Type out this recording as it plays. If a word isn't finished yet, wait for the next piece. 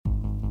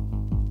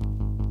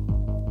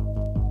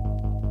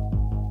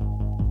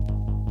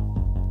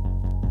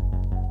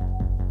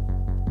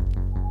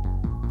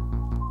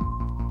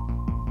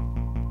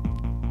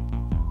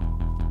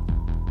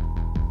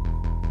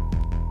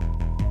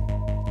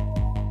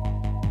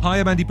Hi,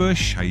 I'm Andy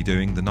Bush. How you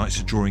doing? The nights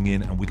are drawing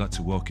in, and we'd like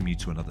to welcome you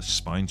to another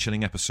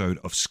spine-chilling episode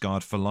of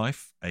Scarred for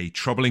Life, a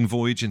troubling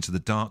voyage into the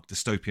dark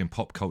dystopian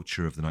pop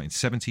culture of the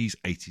 1970s,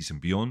 80s and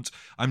beyond.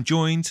 I'm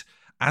joined,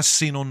 as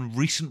seen on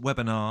recent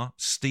webinar,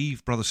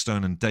 Steve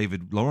Brotherstone and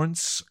David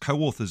Lawrence,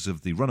 co-authors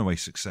of the runaway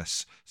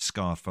success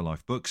Scarred for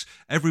Life books.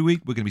 Every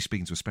week, we're going to be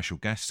speaking to a special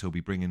guest who'll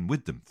be bringing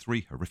with them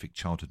 3 horrific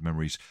childhood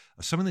memories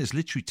of something that has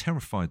literally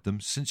terrified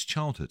them since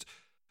childhood.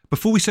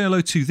 Before we say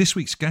hello to this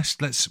week's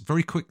guest, let's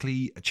very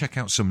quickly check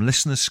out some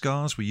listener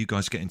scars where you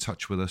guys get in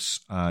touch with us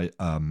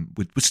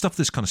with stuff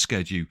that's kind of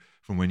scared you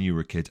from when you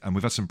were a kid. And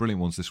we've had some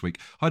brilliant ones this week.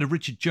 Hi to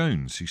Richard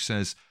Jones, who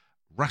says,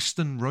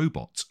 Raston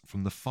Robot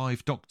from the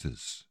 5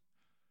 Doctors.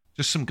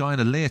 Just some guy in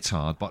a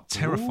leotard, but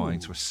terrifying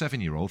to a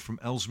 7-year-old from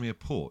Ellesmere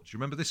Port. Do you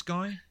remember this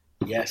guy?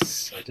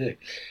 Yes, I do.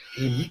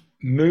 He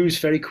moves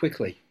very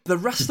quickly. The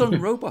Raston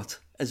Robot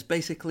is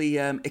basically,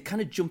 it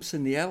kind of jumps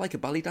in the air like a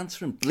ballet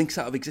dancer and blinks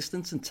out of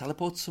existence and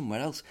teleports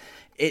somewhere else.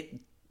 It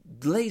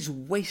lays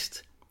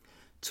waste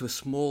to a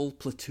small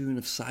platoon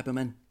of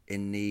Cybermen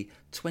in the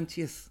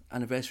 20th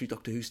anniversary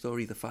Doctor Who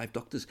story, The 5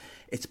 Doctors.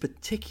 It's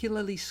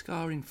particularly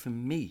scarring for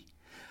me.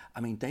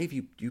 I mean, Dave,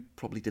 you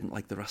probably didn't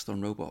like the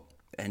Raston Robot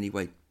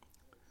anyway.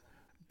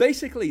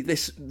 Basically,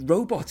 this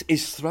robot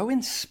is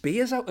throwing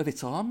spears out of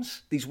its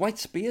arms, these white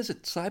spears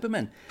at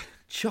Cybermen,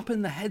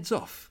 chopping their heads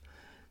off,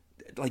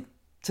 like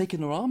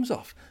taking their arms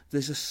off.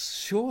 There's a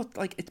short,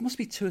 like it must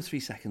be 2 or 3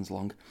 seconds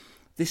long,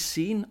 this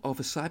scene of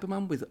a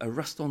Cyberman with a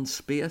Raston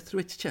spear through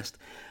its chest.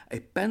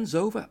 It bends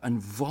over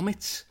and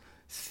vomits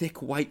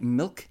thick white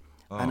milk.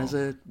 Oh. And as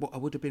I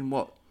would have been,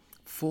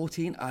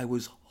 14, I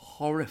was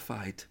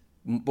horrified.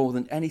 More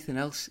than anything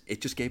else,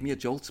 it just gave me a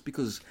jolt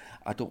because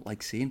I don't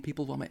like seeing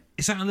people vomit.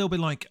 Is that a little bit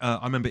like,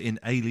 I remember in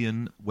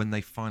Alien, when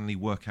they finally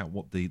work out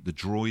what the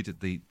droid,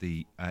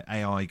 the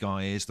AI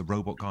guy is, the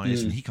robot guy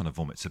is, and he kind of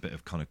vomits a bit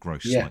of kind of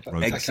gross,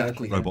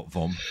 robot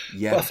vom.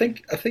 Yeah, well, I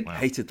think I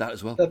hated that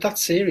as well. That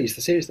series,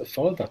 the series that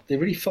followed that, they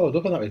really followed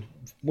up on that with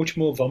much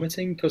more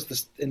vomiting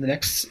because in the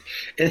next,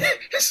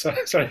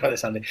 sorry about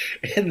this, Andy.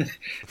 In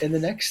the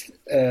next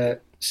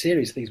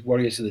series, these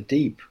Warriors of the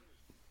Deep.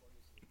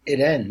 It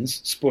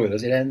ends,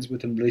 spoilers, it ends with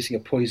them releasing a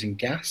poison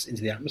gas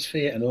into the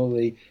atmosphere and all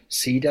the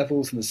Sea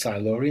Devils and the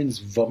Silurians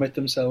vomit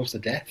themselves to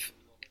death.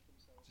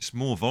 Just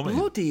more vomit.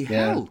 Bloody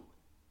hell.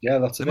 Yeah,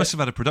 that's it. They must have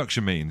had a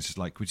production meeting. It's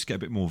like, we just get a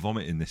bit more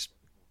vomit in this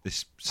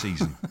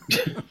season.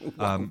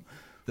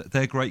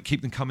 They're great.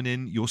 Keep them coming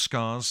in. Your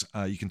scars.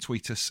 You can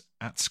tweet us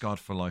at Scarred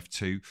for Life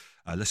 2.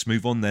 Let's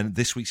move on then.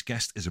 This week's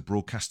guest is a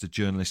broadcaster,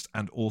 journalist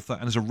and author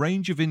and has a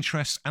range of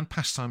interests and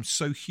pastimes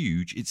so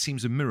huge it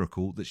seems a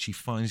miracle that she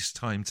finds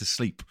time to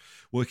sleep.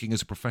 Working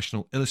as a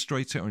professional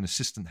illustrator and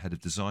assistant head of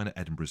design at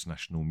Edinburgh's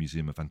National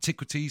Museum of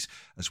Antiquities,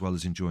 as well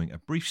as enjoying a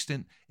brief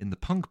stint in the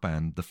punk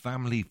band The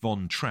Family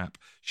Von Trapp,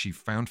 she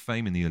found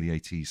fame in the early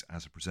 80s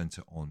as a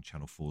presenter on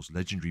Channel 4's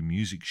legendary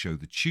music show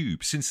The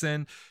Tube. Since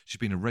then, she's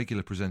been a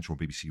regular presenter on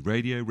BBC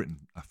Radio,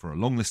 written for a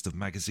long list of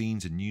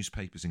magazines and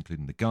newspapers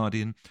including The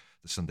Guardian,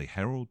 The Sunday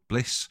Herald,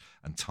 Bliss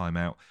and Time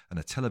Out, and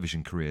her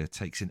television career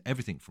takes in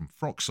everything from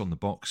Frocks on the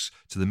Box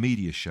to the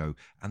media show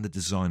and the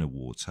Design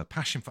Awards. Her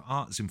passion for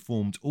art has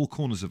informed all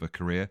corners of her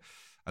career,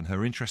 and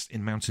her interest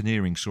in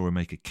mountaineering saw her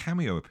make a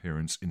cameo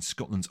appearance in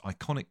Scotland's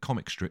iconic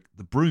comic strip,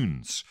 The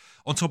Bruins.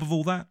 On top of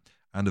all that,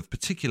 and of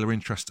particular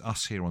interest to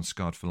us here on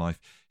Scarred for Life,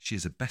 she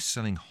is a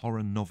best-selling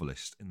horror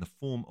novelist in the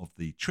form of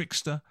The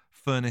Trickster,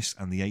 Furnace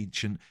and the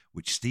Ancient,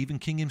 which Stephen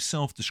King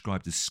himself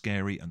described as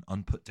scary and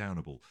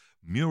unputdownable.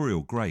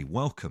 Muriel Gray,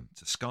 welcome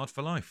to Scarred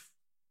for Life.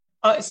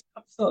 Oh, it's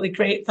absolutely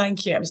great.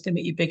 Thank you. I was going to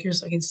make you bigger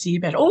so I can see you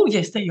better. Oh,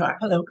 yes, there you are.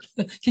 Hello.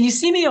 Can you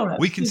see me all right?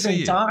 We can see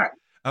you. Dark.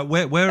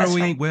 Where are we?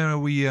 Fine. Where are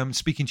we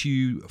speaking to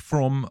you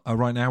from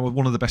right now?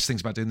 One of the best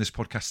things about doing this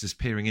podcast is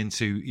peering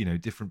into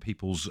different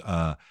people's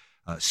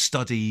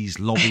studies,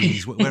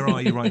 lobbies. Where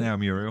are you right now,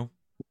 Muriel?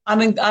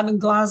 I'm in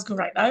Glasgow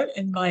right now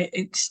in my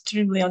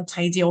extremely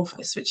untidy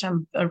office, which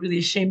I'm really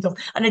ashamed of.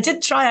 And I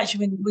did try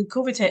actually when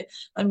COVID hit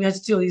and we had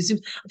to do all these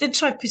Zooms, I did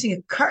try putting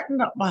a curtain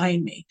up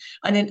behind me,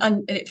 and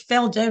it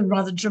fell down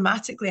rather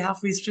dramatically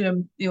halfway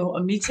through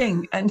a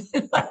meeting, and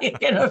I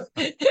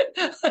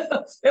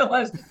feel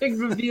like a big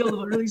reveal of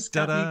a really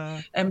scary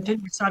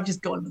so I've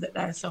just gone with it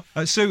now. So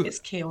it's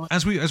chaos.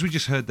 As we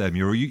just heard there,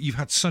 Muriel, you've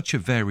had such a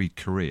varied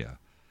career.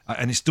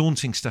 And it's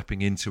daunting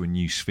stepping into a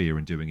new sphere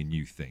and doing a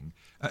new thing.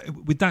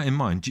 With that in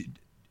mind,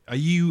 are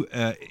you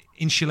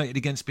insulated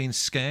against being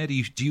scared?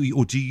 Do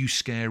you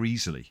scare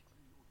easily?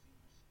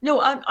 No,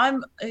 I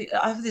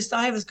have this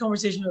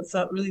conversation with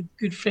a really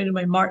good friend of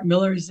mine, Mark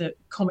Miller, who's a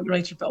comic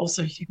writer, but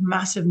also a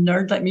massive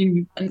nerd like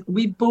me. And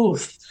we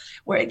both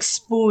were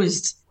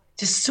exposed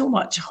to so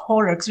much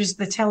horror because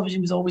the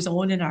television was always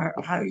on in our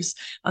house,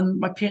 and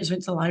my parents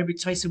went to the library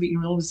twice a week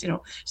and were always,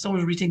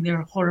 always reading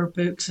their horror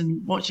books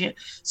and watching it.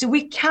 So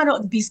we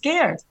cannot be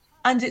scared,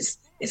 and it's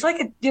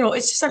like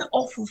it's just an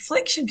awful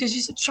affliction because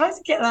you try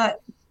to get that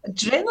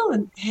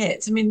adrenaline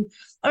hit. I mean,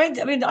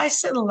 I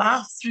sit and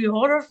laugh through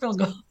horror films,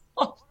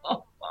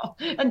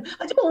 and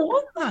I don't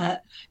want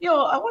that.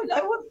 I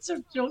want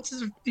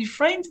to be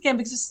friends again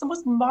because it's the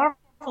most marvelous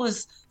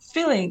marvelous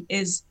feeling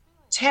is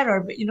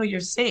terror, but you're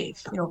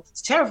safe.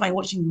 It's terrifying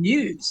watching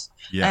news.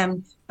 Yeah.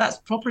 That's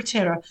proper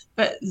terror.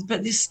 But the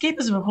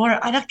escapism of horror,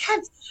 and I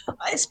can't.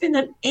 It's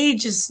been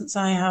ages since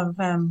I have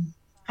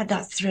had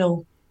that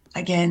thrill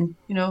again.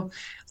 I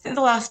think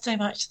the last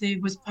time actually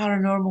was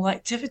Paranormal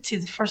Activity,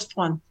 the first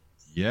one.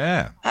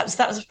 Yeah. That was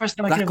the first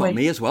time I could have went. That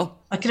got me as well.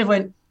 I could have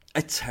went.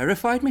 It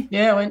terrified me.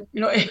 Yeah, I went.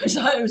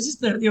 It was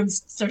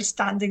just sort of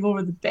standing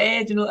over the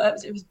bed.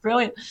 It was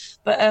brilliant.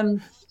 But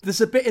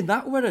there's a bit in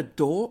that where a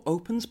door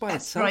opens by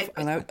That's itself, right.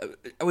 and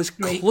I was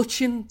Great.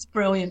 clutching it's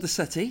brilliant. the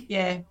settee.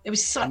 Yeah, it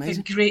was such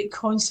Amazing. a great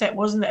concept,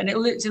 wasn't it? And it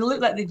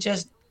looked like they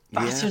just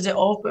battered it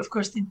off, but of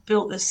course they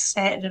built this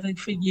set and everything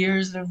for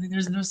years and everything.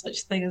 There's no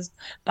such thing as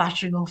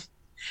battering off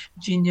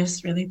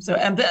genius, really. So,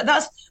 but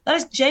that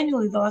is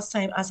genuinely the last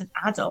time as an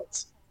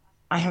adult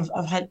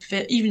I've had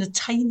even the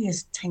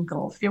tiniest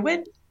tinkle of fear.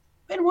 When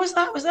was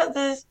that? Was that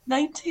the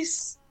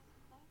 90s?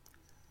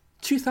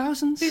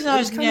 2000s?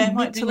 2000, yeah,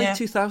 mid to late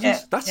 2000s. Yeah,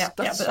 that's a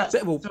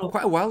bit of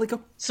quite a while ago.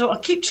 So I'll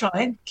keep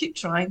trying,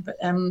 but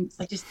I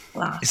just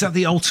laugh. Is that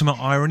the ultimate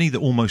irony that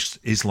almost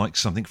is like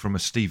something from a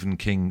Stephen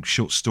King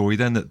short story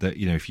then, that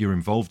if you're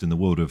involved in the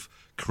world of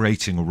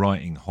creating or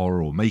writing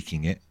horror or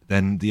making it,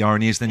 then the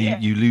irony is then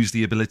you lose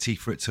the ability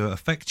for it to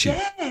affect you.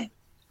 Yeah,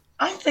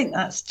 I think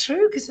that's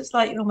true, because it's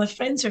like, my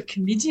friends are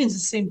comedians, the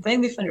same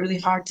thing. They find it really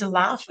hard to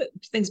laugh at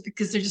things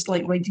because they're just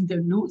like writing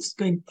down notes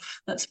going,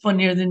 that's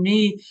funnier than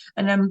me.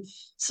 And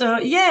so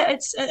yeah,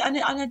 it's and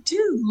I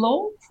do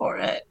long for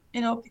it,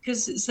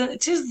 because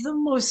it is the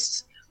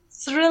most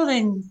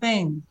thrilling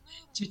thing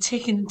to be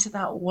taken into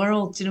that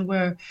world,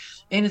 where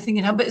anything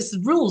can happen. But it's the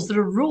rules. There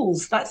are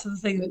rules. That's the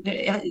thing.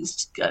 That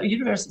it's a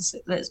universe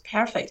that's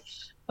perfect.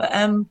 But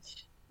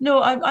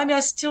no, I mean,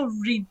 I still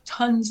read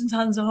tons and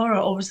tons of horror,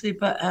 obviously,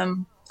 but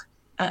now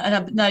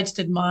I just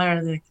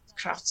admire the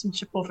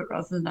craftsmanship of it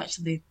rather than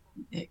actually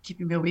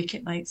keeping me awake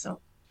at night. So.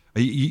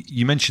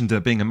 You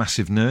mentioned being a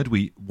massive nerd.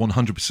 We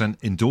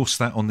 100% endorse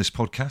that on this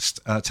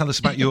podcast. Tell us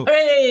about your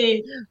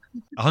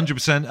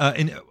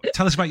 100%.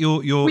 Tell us about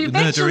your we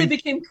eventually nerdery.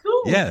 Became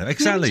cool. Yeah,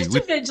 exactly. We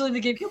eventually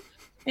became cool.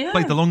 Yeah.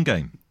 Played the long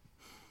game.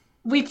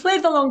 We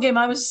played the long game.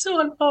 I was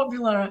so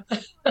unpopular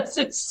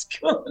at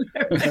school.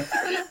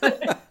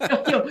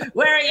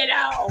 Where are you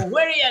now?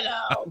 Where are you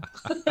now?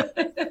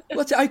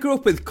 I grew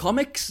up with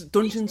comics,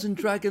 Dungeons and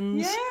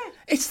Dragons. Yeah.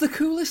 It's the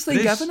coolest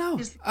thing ever now.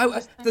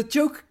 The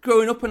joke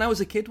growing up when I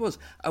was a kid was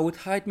I would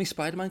hide my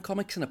Spider-Man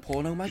comics in a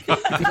porno mag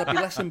because I'd be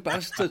less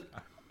embarrassed to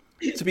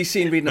be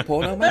seen reading a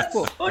porno mag.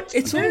 But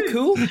it's all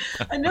cool.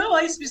 I know.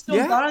 I used to be so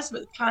embarrassed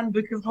about the Pan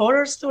Book of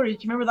Horror story.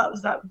 Do you remember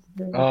that?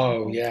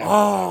 Oh yeah.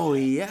 Oh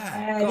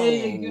yeah. There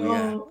you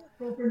go.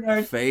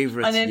 Yeah.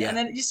 Favorite. And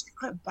then it used to be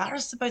quite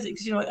embarrassed about it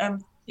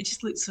because it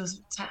just looked so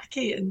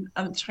tacky, and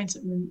I'm trying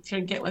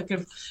to get like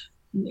a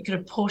kind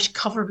of posh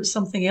cover but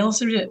something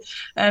else around it.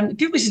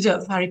 People used to do it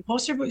with Harry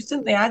Potter books,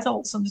 didn't they?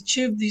 Adults on the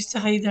tube, they used to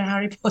hide their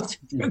Harry Potter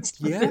books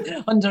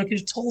under a kind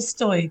of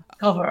Tolstoy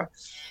cover.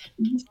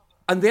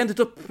 And they ended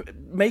up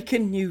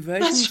making new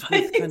versions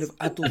with kind of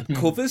adult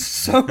covers,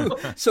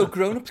 so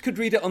grown-ups could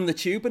read it on the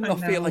tube and not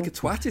feel like a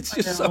twat. It's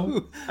just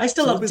so. I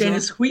still so love bizarre.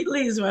 Dennis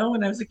Wheatley as well.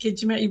 When I was a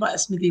kid, you might have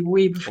maybe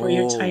way before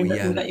your time.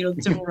 Yeah. That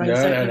Devil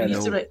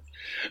Rides Out.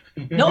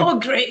 No,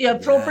 great,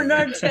 proper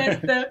nerd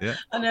test there. Yeah.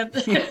 And,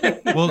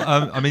 well,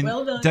 I mean,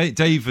 well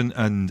Dave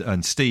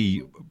and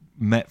Steve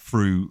met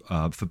through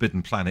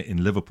Forbidden Planet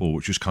in Liverpool,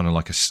 which was kind of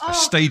like a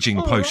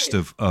staging post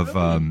of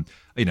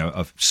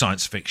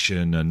science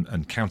fiction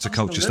and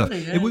counterculture stuff.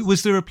 Yes.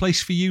 Was there a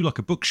place for you, like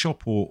a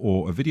bookshop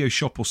or a video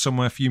shop or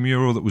somewhere for you,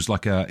 Muriel, that was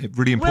like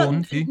really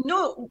important for you?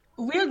 No,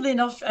 weirdly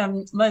enough,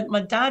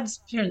 my dad's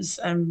parents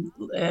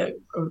they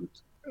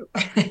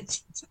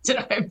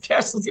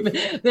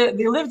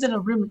lived in a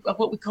room,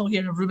 what we call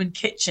here a room and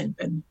kitchen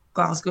in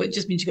Glasgow. It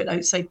just means you got an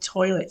outside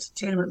toilet. It's a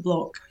tenement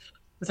block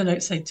with an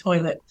outside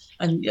toilet,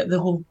 and the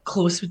whole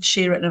close would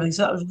share it and everything.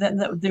 So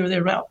they were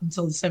there right up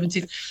until the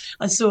 70s,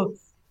 and so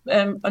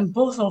and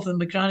both of them,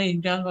 my granny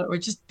and grandma, were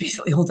just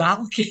basically old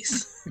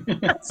alkies.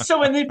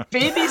 So when they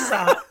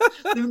babysat,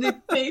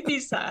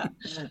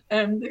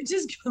 they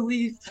just going to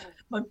leave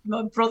my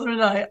brother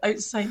and I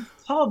outside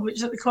pub, which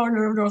is at the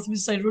corner of North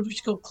Side Road, which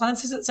is called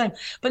Clancy's at the time.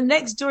 But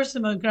next door to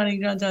my granny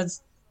and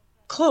granddad's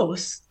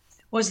close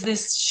was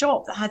this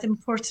shop that had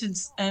imported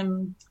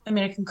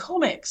American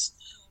comics.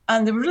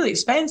 And they were really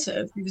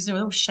expensive because they were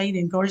all shiny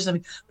and gorgeous.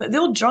 But the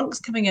old drunks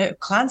coming out of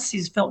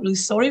Clancy's felt really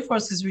sorry for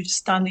us because we were just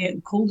standing out in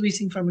the cold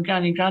waiting for my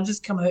granny and granddad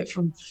to come out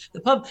from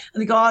the pub.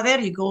 And they go, there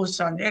you go,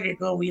 son, there you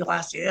go, wee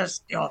lassie,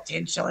 there's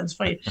 10 shillings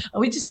for you.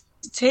 And we just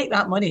take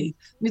that money.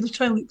 We'd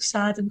try and look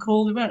sad and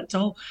cold. We weren't at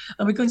all.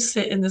 And we'd go and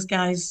sit in this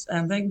guy's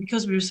thing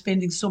because we were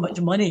spending so much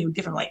money. We'd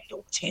give him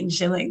 10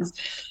 shillings.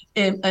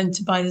 And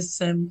to buy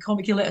this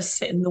comic, he let us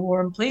sit in the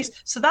warm place.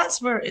 So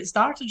that's where it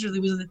started,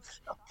 really, was an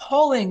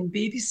appalling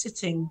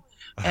babysitting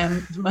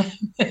my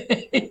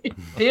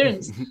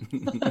parents.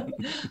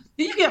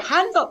 You get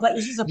hand up like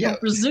this is a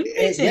proper Zoom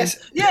meeting.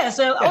 Yes.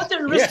 So audit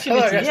and risk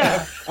committee.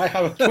 I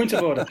have a point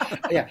of order.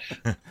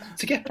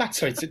 To get back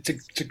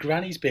to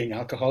grannies being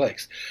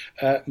alcoholics,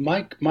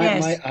 my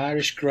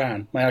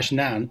Irish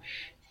nan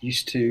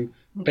used to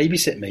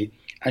babysit me,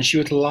 and she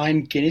would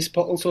line Guinness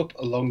bottles up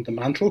along the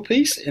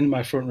mantelpiece in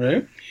my front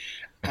room.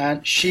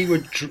 And she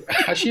would,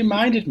 as she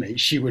minded me,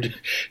 she would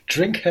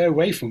drink her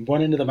way from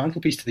one end of the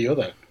mantelpiece to the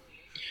other.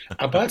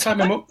 And by the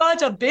time I'm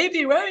bad a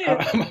baby, were you?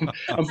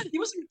 You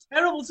must be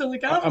terrible to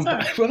look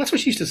after. Well, that's what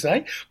she used to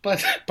say.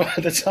 But by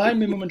the time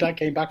my mum and dad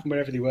came back from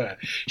wherever they were,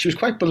 she was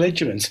quite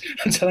belligerent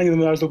and telling them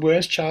that I was the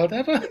worst child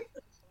ever.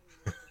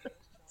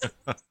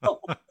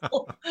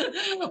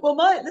 Well,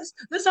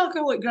 this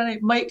alcoholic granny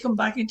might come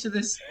back into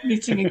this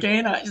meeting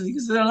again, actually,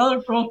 because there's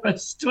another proper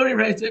story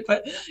around it.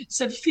 But it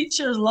said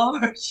features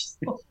large,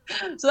 so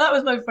that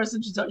was my first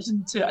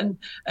introduction to it,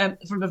 and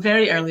from a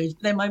very early age.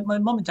 Then my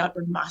mum and dad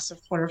were massive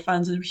horror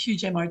fans, and they were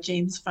huge M.R.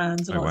 James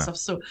fans and all that stuff.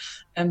 So,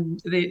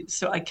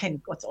 so I kind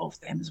of got it off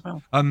them as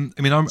well. I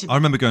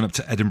remember going up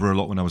to Edinburgh a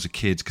lot when I was a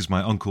kid because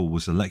my uncle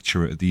was a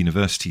lecturer at the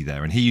university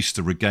there, and he used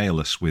to regale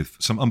us with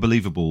some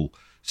unbelievable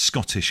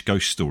Scottish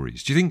ghost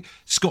stories. Do you think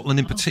Scotland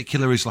in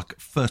particular is like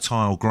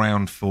fertile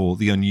ground for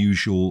the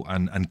unusual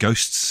and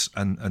ghosts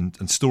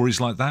and stories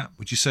like that?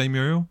 Would you say,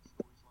 Muriel?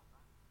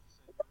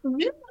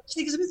 Yeah,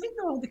 actually, because I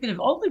think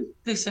all the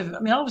this. I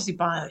mean, obviously,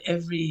 buy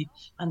every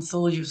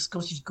anthology of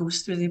Scottish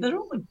ghost stories, but they're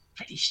all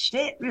pretty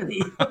shit,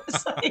 really.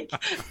 It's like,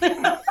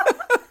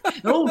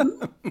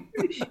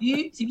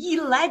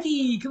 you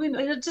laddie, come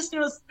in. Just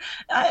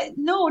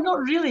no, not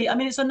really. I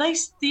mean, it's a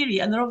nice theory,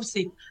 and there are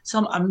obviously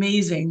some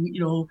amazing,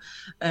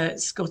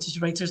 Scottish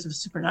writers of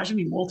supernatural.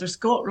 I mean, Walter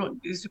Scott wrote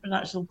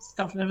supernatural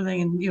stuff and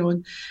everything,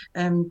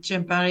 and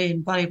Jim Barry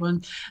and Barry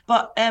Boone,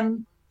 but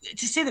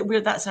to say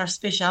that that's our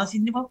speciality,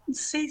 no, I wouldn't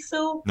say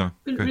so. No,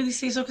 wouldn't really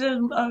say so.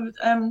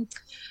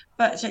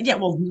 But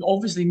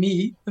obviously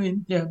me. I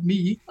mean,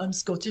 me. I'm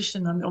Scottish,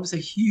 and I'm obviously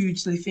a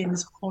hugely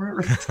famous horror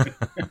writer.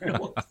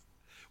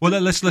 Well,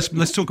 let's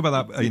talk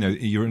about that.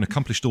 You're an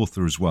accomplished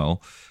author as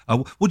well.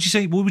 What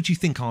would you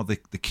think are the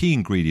key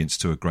ingredients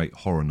to a great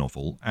horror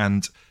novel?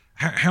 And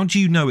how do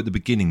you know at the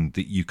beginning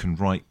that you can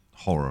write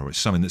horror? It's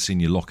something that's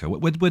in your locker.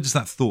 Where does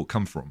that thought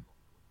come from?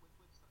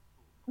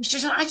 I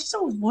just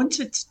always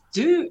wanted to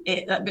do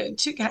it. But it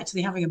took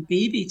actually having a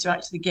baby to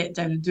actually get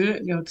down and do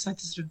it. Because I had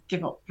to sort of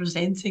give up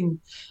presenting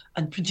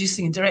and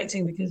producing and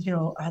directing because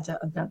I had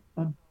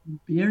a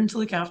bairn to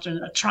look after,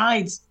 and I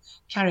tried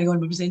carrying on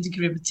my presenting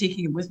career with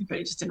taking him with me, but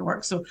it just didn't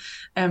work. So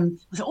I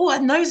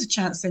thought, now's a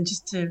chance then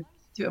just to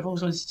do what I've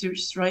always wanted to do, which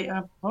is write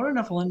a horror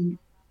novel. And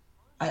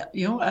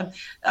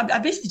I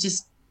basically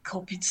just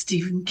copied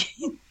Stephen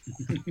King.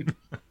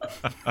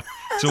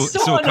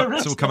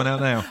 It's all coming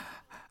out now.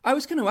 I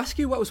was going to ask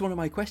you what was one of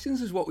my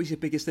questions is what was your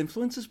biggest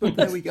influences, but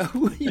there we go.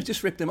 You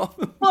just ripped them off.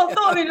 Well,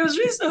 it was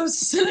really so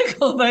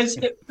cynical about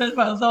it, but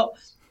I thought,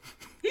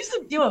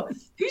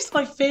 who's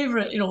my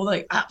favourite,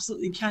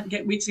 absolutely can't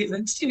wait to get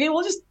into it.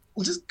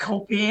 We'll just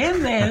copy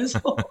him then.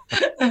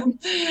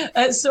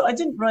 So I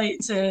didn't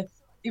write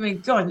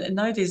God, and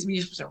nowadays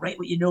you're supposed to write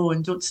what you know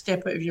and don't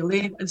step out of your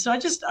lane. And so I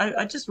just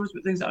wrote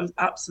about things that I was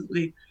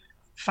absolutely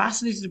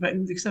fascinated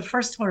about, because the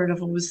first horror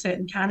novel was set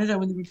in Canada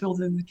when they were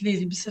building the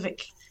Canadian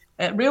Pacific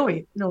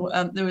Railway.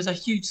 There was a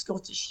huge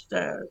Scottish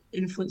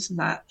influence in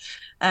that,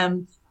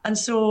 and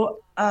so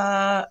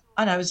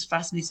and I was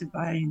fascinated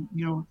by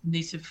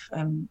native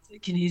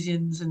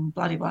Canadians and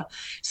blah blah blah.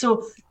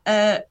 So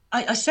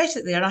I set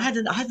it there. I had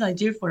an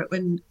idea for it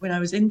when I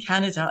was in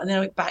Canada, and then I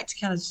went back to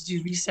Canada to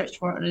do research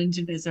for it on an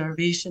Indian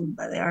reservation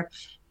by there,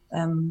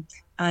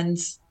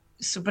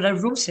 but I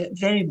wrote it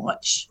very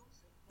much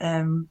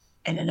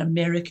in an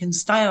American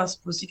style, I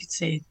suppose you could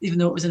say, even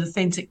though it was an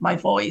authentic my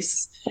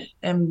voice.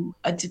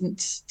 I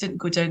didn't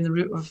go down the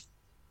route of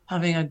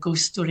having a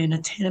ghost story in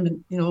a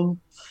tenement.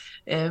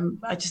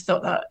 I just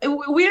thought that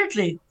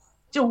weirdly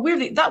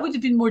that would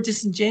have been more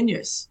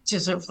disingenuous to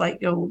sort of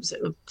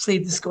sort of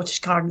played the Scottish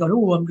card and gone,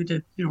 I'm going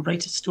to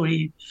write a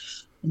story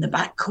in the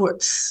back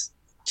courts.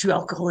 Two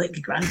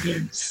alcoholic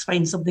grandparents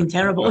find something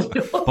terrible.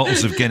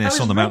 Bottles of Guinness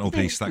on the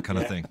mantelpiece, that kind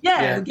of thing.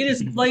 Yeah,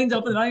 Guinness lined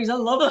up in the bags. I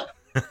love it.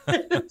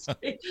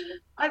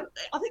 I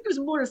think it was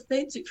more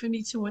authentic for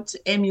me to want to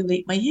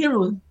emulate my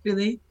hero,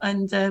 really,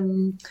 and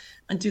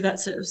do that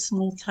sort of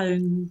small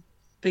town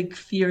big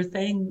fear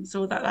thing.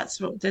 So that's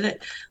what did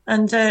it.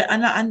 And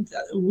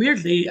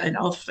weirdly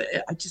enough,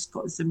 I just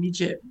got this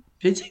immediate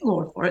bidding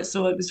war for it,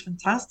 so it was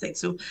fantastic.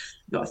 So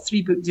I got a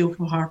 3-book deal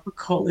from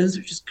HarperCollins,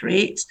 which was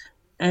great.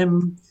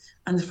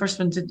 And the first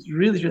one did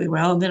really, really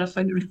well. And then I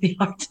found it really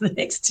hard to the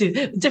next two.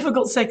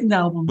 Difficult second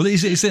album. Well,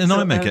 is it a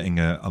nightmare getting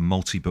a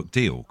multi-book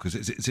deal? Because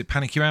is it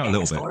panic you out a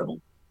little bit? Horrible.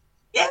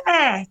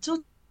 Yeah,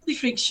 totally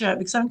freaks you out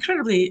because I'm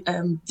incredibly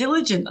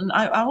diligent, and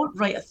I won't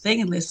write a thing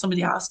unless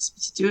somebody asks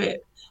me to do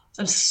it.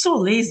 So I'm so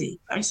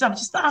lazy. I'm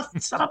just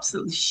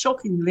absolutely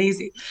shockingly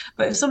lazy.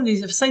 But if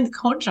somebody's signed the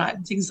contract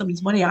and taken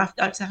somebody's money, I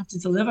actually have to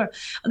deliver.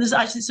 And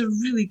it's a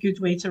really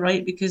good way to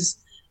write because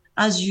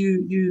as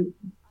you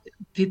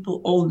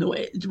people all know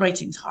it,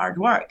 writing's hard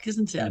work,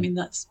 isn't it? I mean,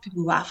 that's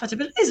people laugh at it,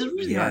 but it is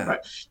really hard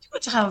work. You've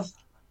got to have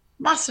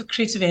massive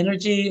creative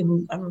energy,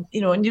 and and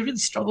you really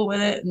struggle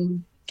with it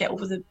and get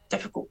over the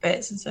difficult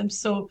bits and stuff.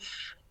 So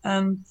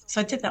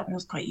I did that when I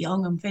was quite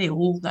young. I'm very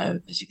old now,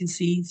 as you can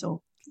see.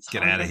 So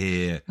get out of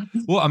here.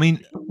 Well, I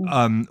mean,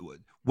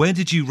 where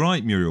did you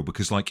write, Muriel?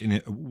 Because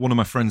one of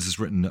my friends has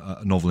written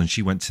a novel, and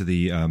she went to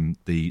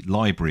the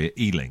library at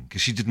Ealing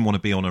because she didn't want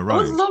to be on her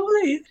own. Oh,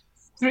 lovely,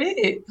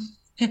 great.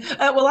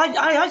 Well,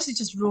 I actually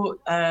just wrote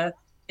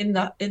in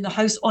the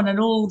house on an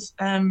old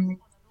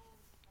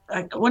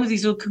one of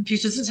these old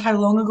computers. This is how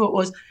long ago it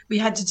was. We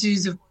had to do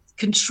the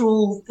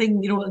control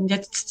thing, and you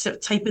had to sort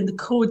of type in the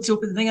code to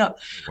open the thing up.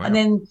 Wow. And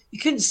then you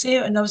couldn't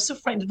save it, and I was so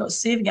frightened of not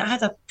saving it. I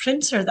had a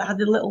printer that had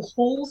the little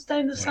holes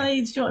down the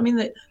sides, you know what I mean,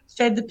 that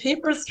fed the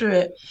paper through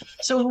it.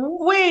 So it was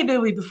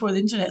way before the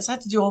internet. So I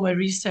had to do all my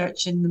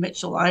research in the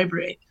Mitchell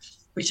Library,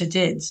 which I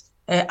did.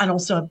 And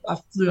also I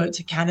flew out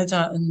to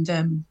Canada and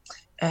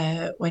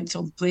went to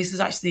all the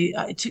places. Actually,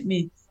 it took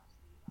me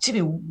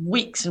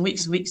weeks and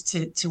weeks and weeks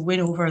to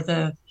win over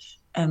the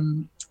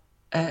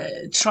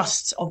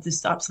trust of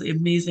this absolutely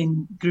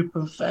amazing group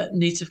of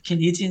native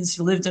Canadians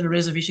who lived on a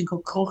reservation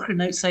called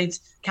Cochrane outside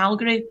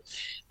Calgary.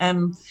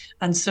 And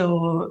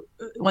so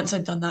once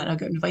I'd done that, I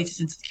got invited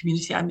into the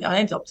community. I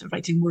ended up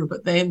writing more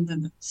about them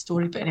than the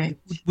story. But anyway.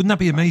 Wouldn't that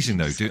be amazing,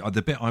 though?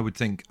 The bit I would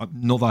think,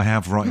 not that I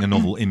have writing a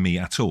novel in me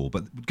at all,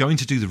 but going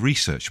to do the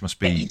research must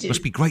be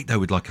great, though,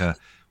 with like a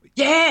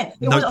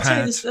notepad. I'll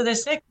tell you the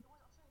second.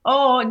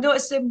 Oh, no,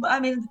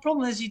 the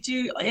problem is you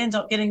do end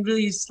up getting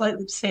really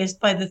slightly obsessed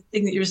by the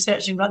thing that you're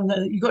researching.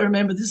 You've got to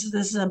remember this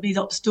is a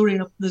made-up story,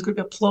 and there's going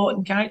to be a plot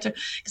and character.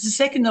 Because the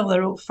second novel I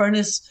wrote,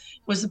 Furnace,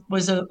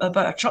 was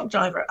about a truck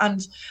driver.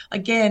 And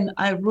again,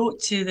 I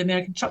wrote to the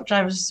American Truck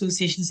Drivers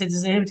Association and said,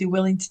 is there anybody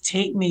willing to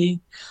take me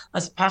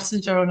as a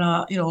passenger on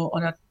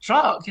a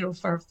truck,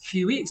 for a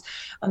few weeks?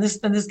 And this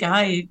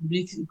guy,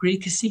 Gray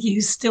Kasiki,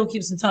 who still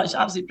keeps in touch,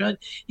 absolutely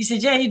brilliant. He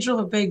said, yeah, he drove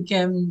a big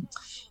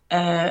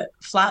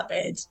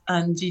flatbed,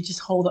 and you just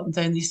hauled up and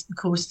down the eastern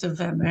coast of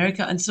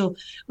America. And so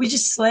we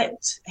just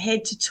slept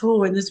head to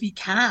toe in this wee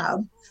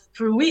cab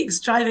for weeks,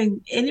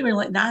 driving anywhere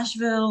like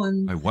Nashville.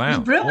 And oh, wow. It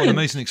was brilliant. What an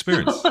amazing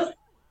experience. It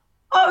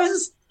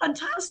was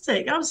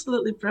fantastic.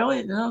 Absolutely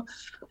brilliant, So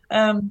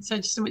I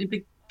just went to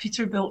big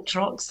Peterbilt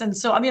trucks. And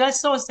so, I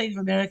saw a side of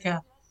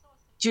America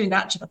during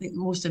that trip. I think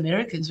most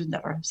Americans would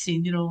never have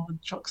seen,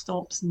 truck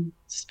stops and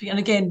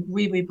again,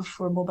 way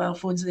before mobile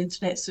phones and the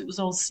internet, so it was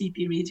all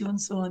CB radio and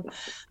so on.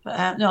 But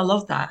I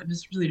loved that. It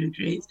was really, really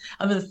great.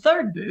 And with the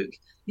third book,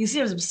 you see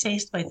I was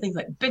obsessed by things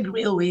like big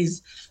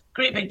railways,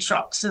 great big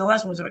trucks. So the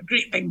last one was a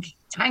great big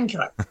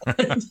tanker.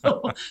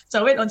 so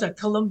I went onto a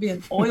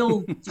Colombian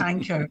oil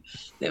tanker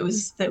that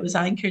was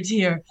anchored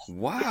here.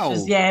 Wow.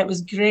 It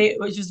was great,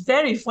 which was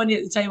very funny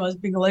at the time. I was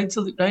being allowed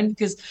to look around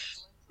because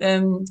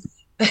the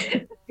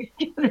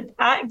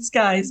tax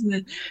guys and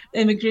the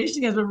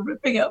immigration guys were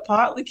ripping it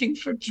apart looking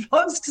for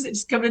drugs because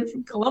it's come in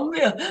from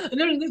Colombia, and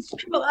they're like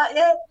that.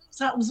 Yeah, this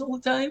happens all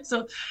the time.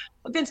 So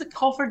I've been to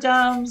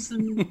cofferdams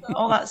and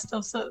all that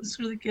stuff, so it was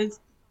really good.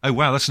 Oh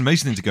wow, that's an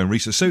amazing thing to go and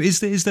research. So is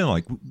there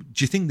like, do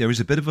you think there is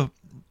a bit of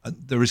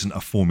there isn't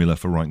a formula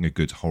for writing a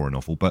good horror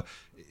novel, but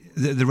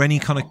are there any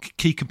kind of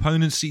key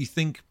components that you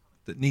think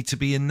that need to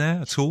be in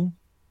there at all?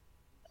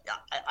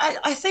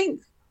 I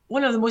think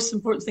one of the most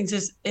important things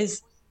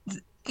is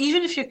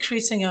even if you're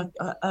creating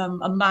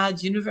a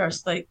mad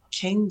universe like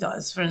King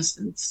does, for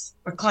instance,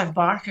 or Clive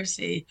Barker,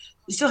 say,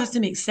 it still has to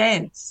make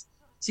sense.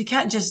 So you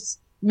can't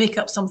just make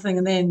up something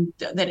and then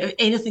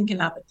anything can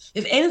happen.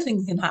 If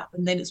anything can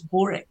happen, then it's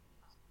boring,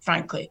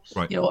 frankly.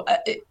 Right.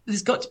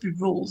 There's got to be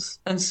rules.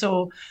 And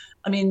so,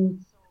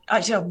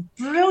 actually a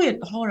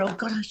brilliant horror. Oh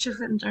God, I should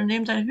have written her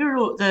name down. Who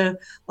wrote The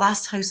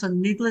Last House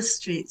on Needless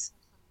Street?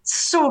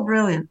 So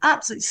brilliant,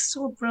 absolutely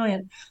so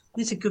brilliant. I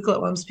need to Google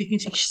it while I'm speaking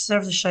to you. She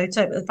deserves a shout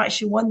out. In fact,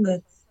 she won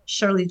the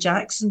Shirley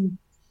Jackson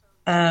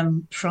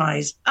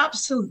prize.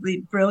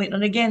 Absolutely brilliant.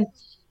 And again,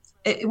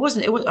 it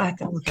wasn't. I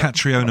can look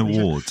Catriona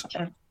Ward.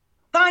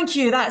 Thank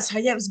you. That's her.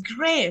 Yeah, it was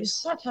great. It was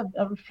such a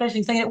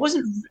refreshing thing. It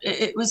wasn't.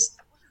 It was.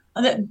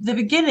 And at the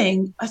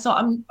beginning, I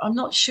thought I'm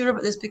not sure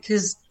about this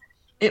because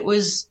it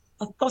was.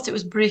 I thought it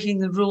was breaking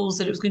the rules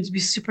that it was going to be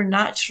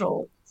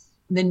supernatural.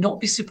 And then not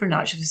be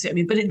supernatural, you see what I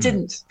mean? But it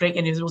didn't break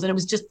any of the rules, and it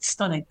was just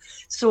stunning.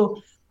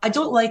 So I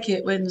don't like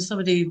it when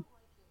somebody,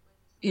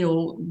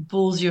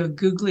 bowls you a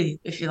googly,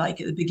 if you like,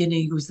 at the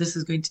beginning. He goes, "This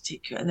is going to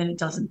take you," and then it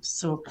doesn't.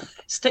 So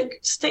stick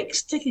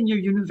in your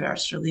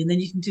universe, really, and then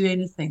you can do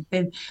anything.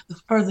 Then the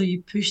further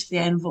you push the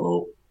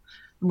envelope,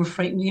 the more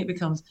frightening it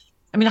becomes.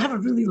 I have a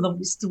really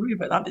lovely story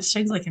about that, but it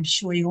sounds like I'm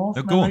showing off.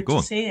 Go on.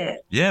 To say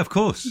it. Yeah, of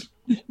course.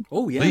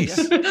 Oh, yeah. Please.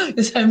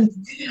 Yeah.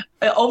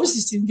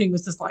 Obviously, Stephen King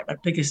was just like my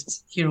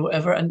biggest hero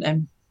ever. And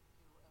I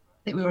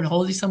think we were on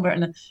holiday somewhere,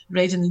 and I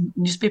read in the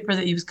newspaper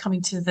that he was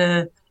coming to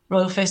the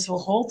Royal Festival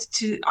Hall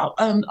to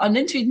an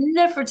interview.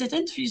 Never did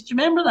interviews. Do you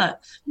remember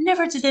that?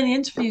 Never did any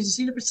interviews.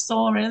 You never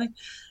saw him or anything.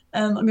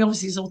 I mean,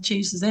 obviously it's all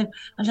changed since then.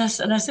 And I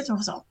said to him, I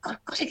was like,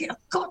 I've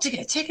got to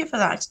get a ticket for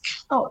that. I just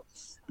cannot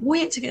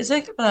wait to get a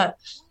ticket for that.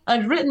 I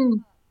had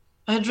written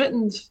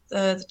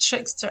the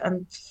Trickster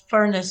and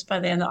Furnace by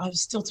then. I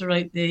was still to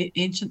write the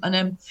Ancient,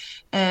 and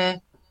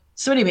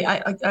so anyway,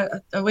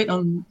 I went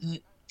on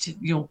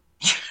to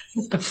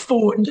a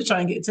phone to try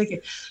and get a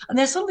ticket, and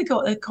then I suddenly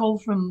got a call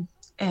from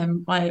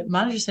my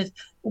manager. Said,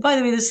 "Well, by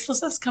the way, this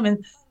stuff's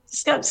coming.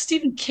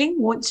 Stephen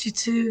King wants you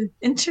to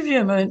interview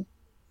him." I went,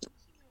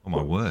 Oh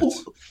my word!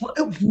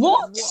 What?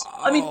 Wow.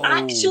 I mean,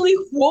 actually,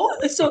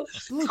 what? So,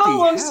 Bloody cut a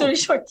long hell. story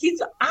short, he'd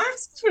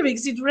asked for me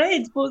because he'd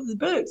read both of the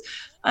books,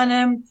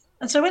 and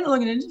so I went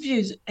along and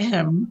interviewed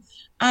him,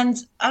 and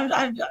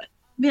I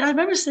mean, I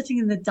remember sitting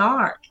in the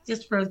dark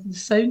just for the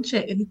sound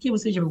check, and he came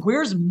and said,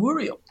 "Where's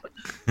Muriel?"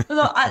 I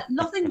thought,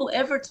 nothing will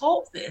ever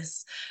top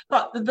this.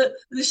 But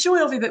the showy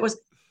of it was,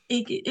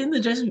 in the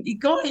dressing room, he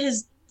got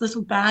his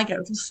little bag out,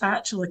 a little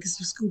satchel, like a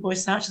schoolboy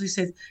satchel. He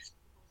said,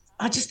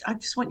 I just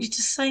want you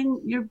to sign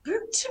your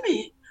book to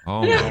me.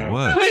 Oh my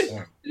word!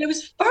 And it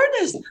was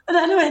Furnace, and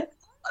I went,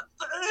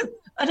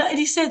 and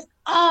he said,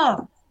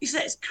 he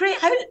said, it's great.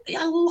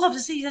 I love to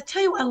see. I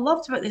tell you what I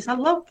loved about this. I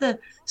love the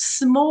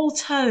small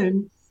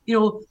town,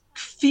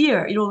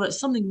 fear, that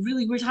something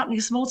really weird happening in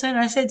a small town.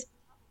 And I said,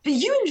 but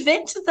you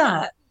invented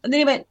that. And then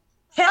he went,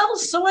 hell,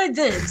 so I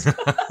did.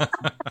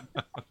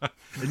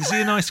 Is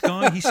he a nice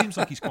guy? He seems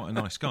like he's quite a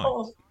nice guy.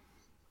 Oh,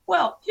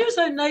 well, here's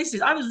how nice it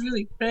is. I was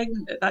really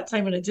pregnant at that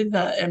time when I did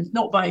that,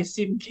 not by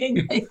Stephen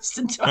King, I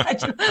instant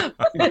imagine.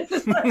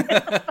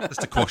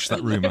 Just to quash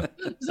that rumour.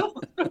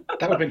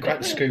 That would have been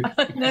quite the scoop.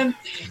 And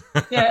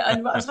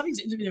I was having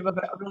to interview him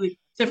about a really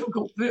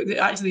difficult book that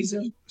actually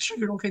sort of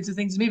triggered all kinds of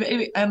things to me. But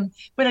anyway,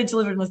 when I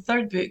delivered my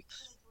third book,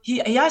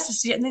 he asked to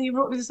see it, and then he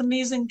wrote me this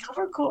amazing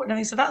cover quote, and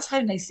I said, that's how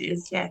nice he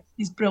is. Yeah,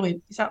 he's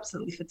brilliant. He's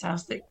absolutely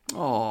fantastic.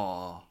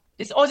 Oh.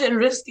 It's audit and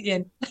risk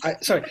again. I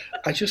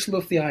just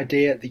love the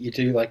idea that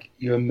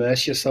you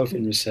immerse yourself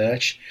in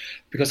research,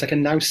 because I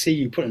can now see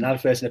you put an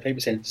advert in a paper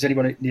saying, does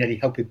anyone need any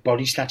help with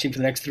body snatching for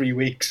the next 3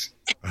 weeks?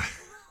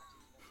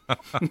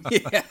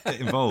 Yeah.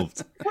 Get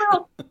involved.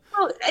 Well,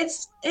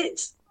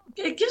 it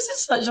gives it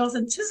such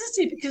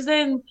authenticity, because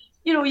then,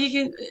 you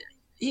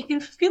can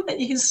feel it,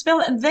 you can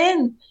smell it, and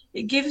then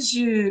it gives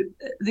you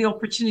the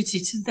opportunity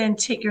to then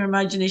take your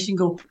imagination and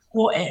go,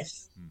 what if?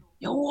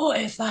 What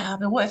if that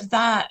happened? What if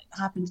that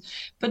happened?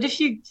 But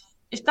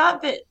if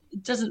that bit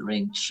doesn't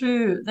ring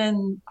true,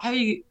 then how are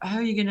you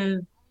going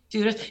to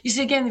do this? You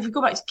see, again, if we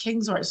go back to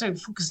King's work, sorry, I'm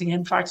focusing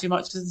in far too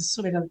much because there's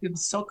so many other people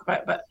to talk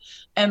about. But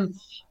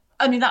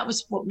I mean, that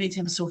was what made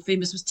him so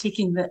famous, was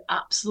taking the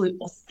absolute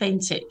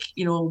authentic,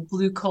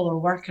 blue collar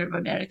worker of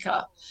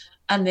America,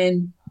 and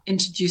then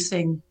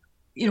introducing,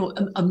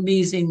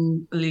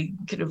 amazingly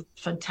kind of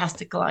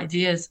fantastical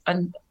ideas.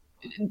 And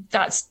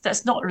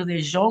that's not really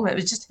a genre. It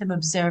was just him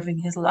observing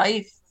his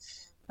life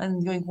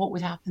and going, what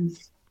would happen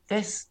if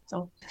this?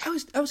 So I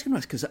was going to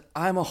ask, because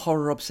I'm a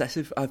horror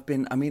obsessive. I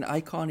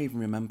can't even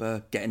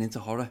remember getting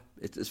into horror.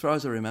 As far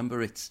as I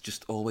remember, it's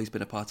just always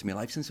been a part of my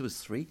life since I was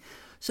 3.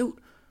 So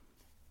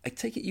I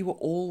take it you were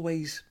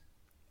always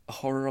a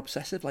horror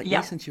obsessive, like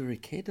me, since you were a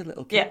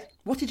little kid. Yeah.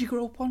 What did you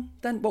grow up on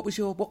then? What was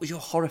your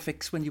horror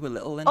fix when you were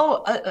little then?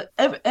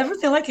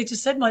 Everything, like I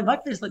just said, my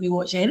parents let me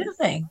watch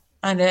anything.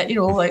 And,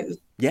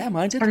 yeah,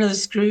 mine did. Turn of the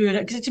screw.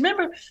 Because do you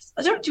remember,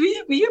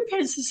 were your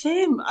parents the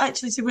same?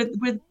 Actually, so where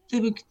they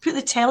would put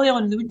the telly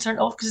on and they wouldn't turn it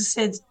off because it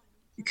said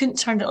you couldn't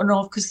turn it on or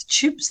off because the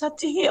tubes had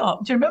to heat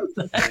up. Do you remember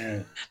that?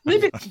 Yeah.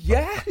 Maybe.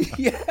 Yeah.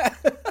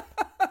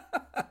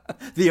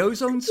 The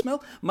ozone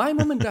smell. My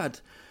mum and dad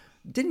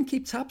didn't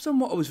keep tabs on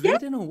what I was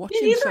reading or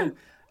watching. So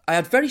I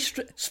had very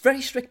strict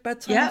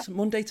bedtimes,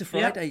 Monday to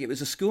Friday. Yeah. It was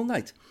a school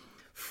night.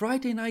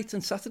 Friday night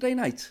and Saturday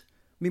night,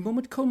 my mum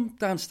would come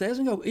downstairs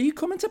and go, are you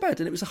coming to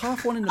bed? And it was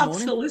 1:30 in the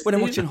morning when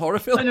I'm watching horror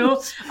films. I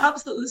know,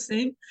 absolutely the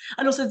same.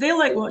 And also they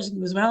like watching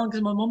them as well,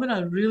 because my mum and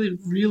I really,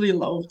 really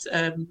loved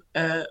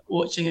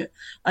watching it.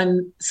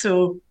 And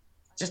so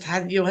just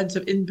had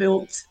some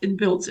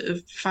inbuilt sort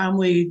of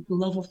family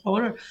love of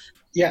horror.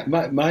 Yeah,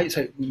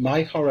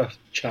 my horror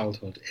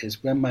childhood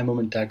is when my mum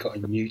and dad got a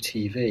new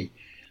TV.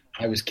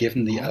 I was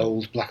given the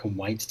old black and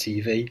white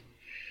TV.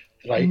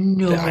 I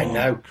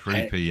know.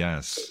 Creepy,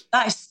 yes.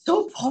 That is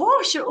so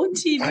posh, your own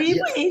TV.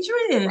 What age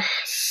were you?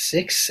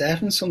 6,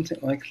 7, something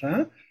like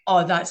that.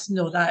 Oh, that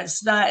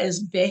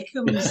is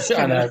Beckham's.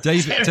 I know.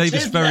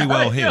 David's very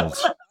well healed.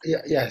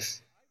 Yeah,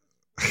 yes.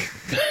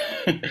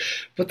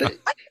 But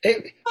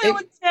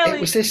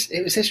it was this. I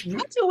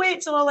had to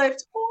wait till I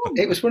left home.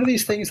 It was one of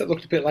these things that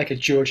looked a bit like a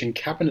Georgian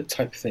cabinet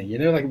type thing,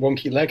 like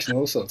wonky legs and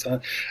all sorts.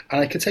 And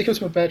I could take it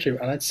to my bedroom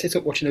and I'd sit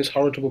up watching those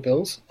horror double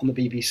bills on the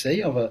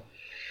BBC of a.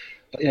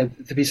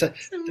 There'd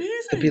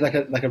be like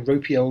a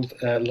ropey old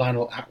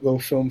Lionel Atwill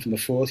film from the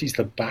 40s,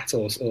 The Bat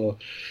or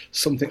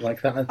something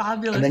like that.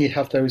 Fabulous. And then you'd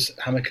have those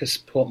Amicus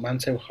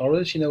portmanteau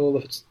horrors, all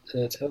of its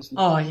tales.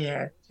 Oh,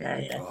 yeah.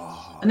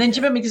 Oh, and then do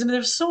you remember, because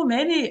there's so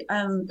many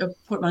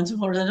portmanteau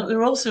horrors, and there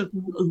were also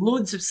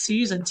loads of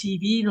series on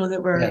TV,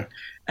 that were,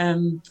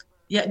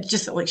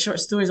 just like short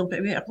stories.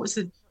 What's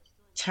the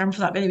term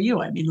for that, but anyway, you know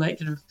what I mean, like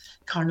kind of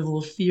Carnival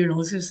of Fear and all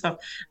this kind of stuff.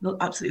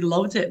 I absolutely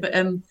loved it. But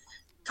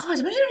God, I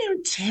didn't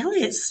even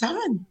telly at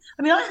 7.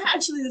 I mean, I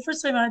actually the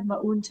first time I had my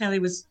own telly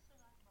was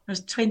I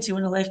was 20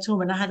 when I left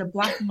home, and I had a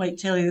black and white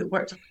telly that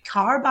worked on a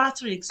car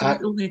battery because I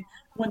only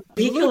one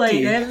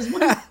Bakelite. There was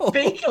one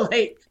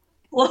Bakelite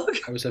plug.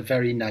 I was a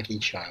very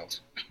naggy child.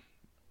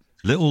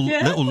 Little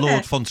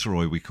Lord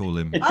Fauntleroy, we call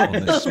him on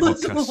this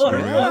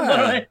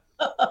podcast.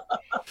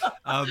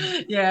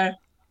 Yeah.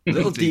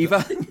 Little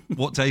diva.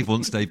 What Dave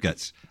wants, Dave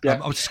gets.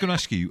 Yeah. I was just going to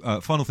ask you,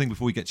 final thing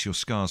before we get to your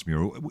scars,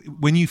 Muriel.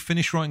 When you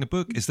finish writing a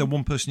book, is there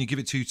one person you give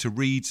it to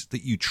read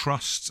that you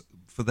trust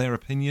for their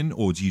opinion,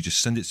 or do you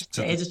just send it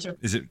to the editor?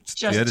 Is it just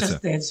the editor?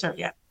 Just the editor,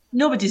 yeah.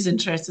 Nobody's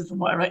interested in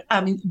what I write.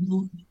 I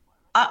mean,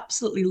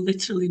 absolutely,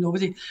 literally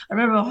nobody. I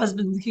remember my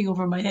husband looking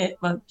over my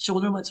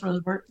shoulder once when I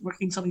was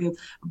working something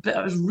that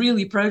I was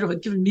really proud of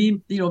it, giving me, a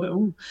bit,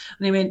 ooh.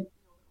 And he went,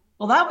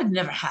 well, that would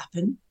never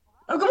happen.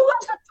 I go,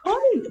 what's that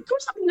point? Of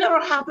course that would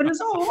never happen.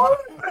 It's all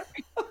horrible.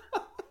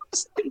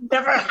 It would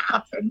never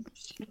happen.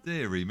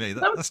 Deary me,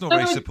 that's not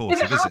very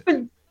supportive, is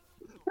it?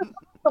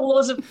 The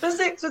laws of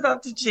physics would have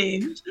to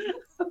change.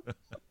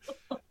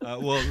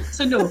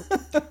 So no,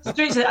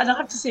 strangely, and I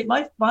have to say,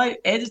 my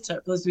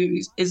editor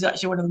is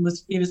actually one of the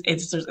most famous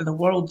editors in the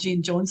world,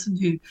 Jane Johnson,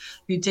 who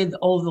did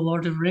all of the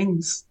Lord of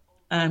Rings.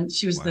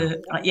 She was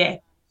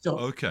So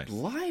okay,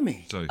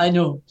 blimey! So I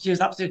know she was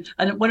absolutely,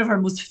 and one of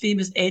her most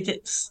famous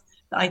edits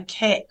that I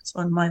kept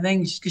on my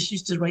thing because she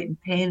used to write in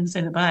pen and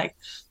send it back.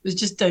 It was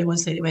just down one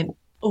side. It went,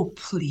 "Oh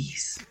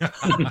please."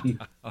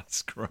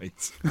 That's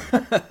great.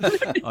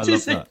 I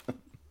love that.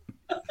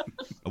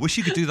 I wish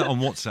you could do that on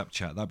WhatsApp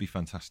chat. That'd be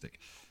fantastic.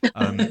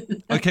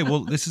 Okay,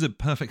 well, this is a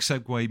perfect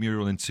segue,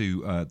 Muriel,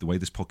 into the way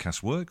this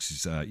podcast works.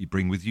 Is you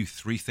bring with you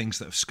 3 things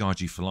that have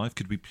scarred you for life.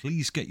 Could we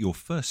please get your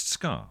first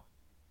scar?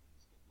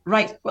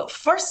 Right. Well,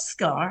 first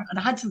scar, and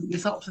I had to look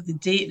this up for the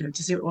date now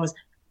to see what it was.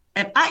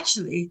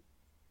 Actually,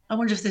 I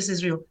wonder if this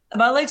is real.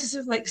 Am I allowed to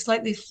sort of like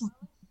slightly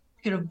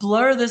kind of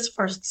blur this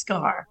first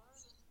scar,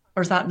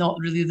 or is that not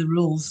really the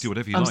rules? Do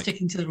whatever you like. I'm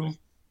sticking to the rules.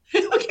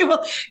 Okay,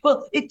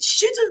 well, it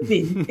should have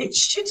been. It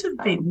should have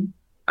been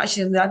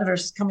actually, the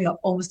anniversary coming up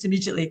almost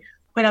immediately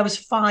when I was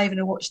 5 and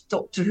I watched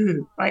Doctor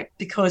Who, right?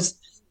 Because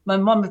my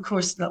mum, of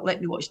course,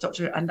 let me watch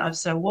Doctor Who, and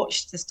I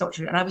watched this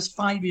Doctor Who, and I was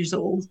 5 years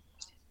old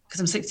because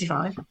I'm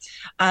 65,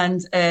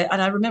 and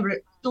I remember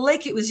it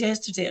like it was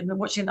yesterday. And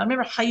watching, I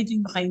remember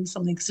hiding behind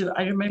something. So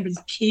I remember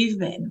the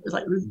cavemen. It was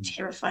like really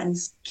terrifying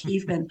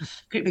cavemen,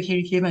 great big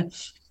hairy cavemen.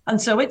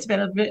 And so I went to bed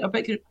a bit.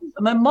 And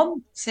my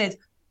mum said,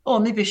 oh,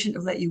 maybe I shouldn't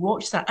have let you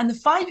watch that. And the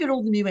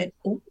 5-year-old in me went,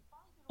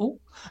 oh.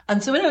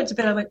 And so when I went to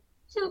bed, I went,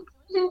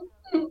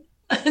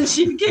 and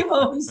she came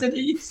home and said, are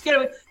you scared? I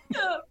went,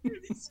 yeah, I'm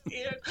really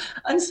scared.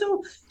 And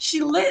so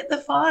she lit the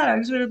fire. I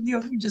was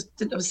just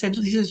didn't have a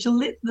central heater. She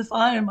lit the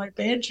fire in my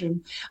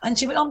bedroom, and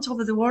she went on top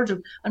of the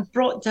wardrobe and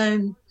brought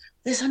down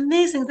this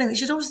amazing thing that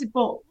she'd obviously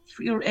bought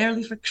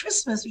early for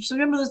Christmas, which,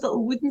 remember those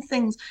little wooden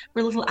things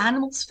where little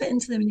animals fit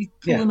into them and you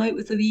pull them out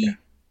with the wee...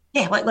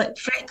 Yeah, like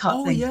fret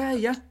cut thing. Oh,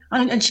 yeah.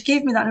 And she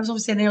gave me that, and it was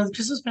obviously an early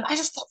Christmas present. I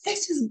just thought,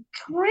 this is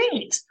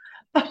great.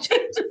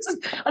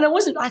 And I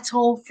wasn't at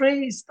all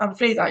afraid.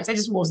 I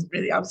just wasn't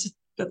really. I was just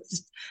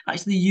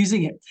actually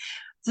using it.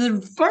 So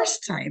the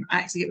first time I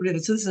actually get rid of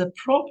it, so this is a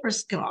proper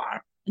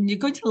scar, and you're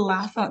going to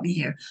laugh at me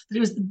here, but it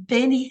was the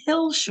Benny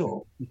Hill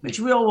show, which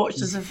we all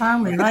watched as a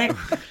family, right?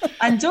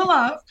 And don't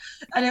laugh.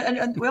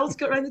 And we all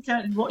got around the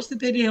counter and watched the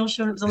Benny Hill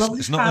show, and it was a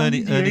lovely family.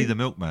 It's not Ernie the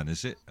Milkman,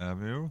 is it,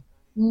 Muriel?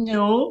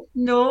 No.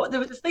 There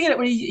was a thing in it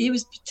where he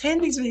was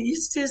pretending to be. He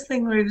used to do this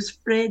thing where he was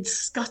Fred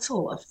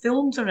Scuttle, a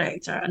film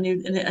director,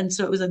 and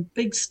so it was a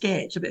big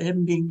sketch about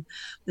him being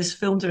this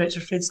film director,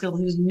 Fred Scuttle,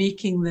 who was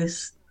making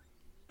this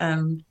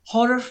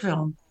horror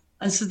film.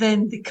 And so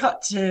then they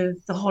cut to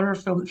the horror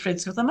film that Fred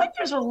Scuttle. My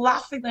parents were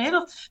laughing their head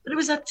off, but it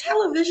was a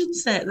television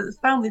set that the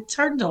family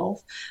turned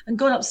off and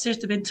gone upstairs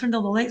to bed and turned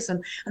all the lights on,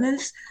 and then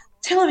this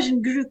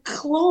television grew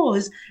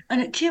claws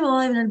and it came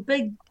alive in a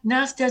big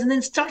nasty and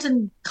then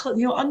started,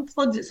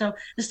 unplugged itself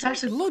and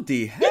started.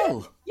 Bloody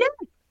hell! Yeah,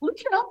 look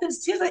it up and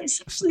see if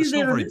it's actually It's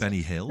there. not very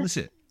Benny Hill, is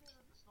it?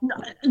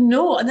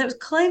 No, and I was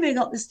climbing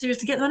up the stairs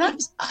to get them, and I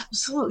was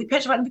absolutely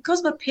petrified. And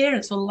because my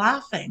parents were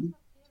laughing,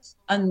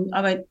 and then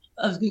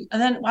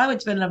I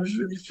went to bed and I was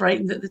really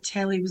frightened that the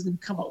telly was going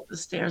to come up the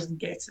stairs and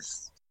get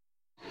us.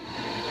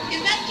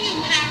 Is that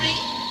you, Harry?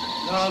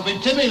 No, I'll be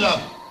Timmy,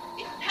 love.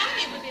 If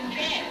Harry was in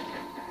bed.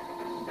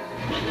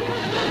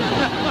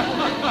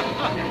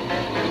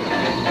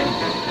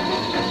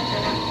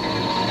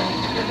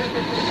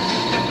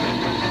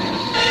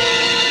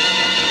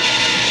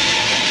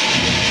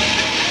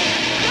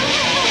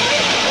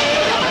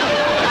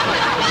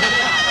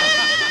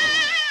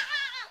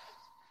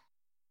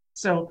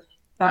 So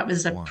that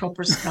was a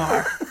proper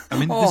scar. I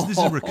mean, this is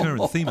a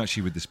recurrent theme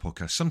actually with this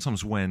podcast.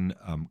 Sometimes when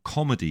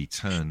comedy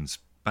turns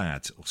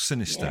bad or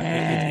sinister,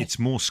 it's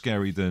more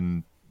scary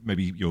than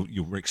maybe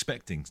you're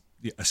expecting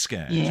a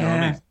scare. Yeah. Do you know what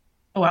I mean?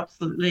 Oh,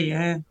 absolutely,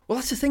 yeah. Well,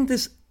 that's the thing.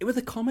 With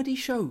a comedy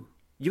show,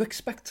 you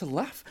expect to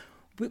laugh.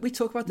 we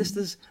talk about this.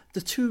 There's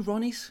the two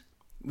Ronnies,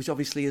 which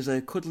obviously is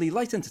a cuddly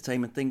light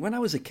entertainment thing. When I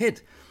was a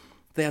kid,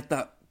 they had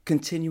that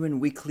continuing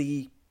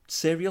weekly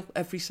serial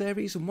every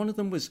series, and one of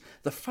them was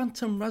the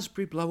Phantom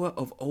Raspberry Blower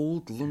of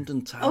Old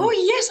London Town. Oh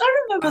yes,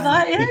 I remember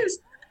that. Yes,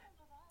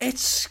 it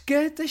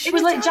scared the shit. it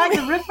was like out Jack of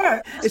the me.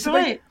 Ripper. That's It's a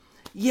right. bit-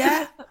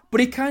 yeah, but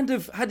he kind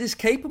of had his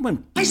cape and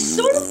went, I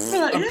saw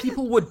that. and Yeah.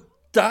 people would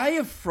die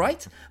of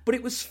fright. But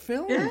it was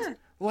filmed Yeah.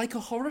 like a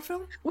horror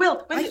film.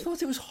 Well, I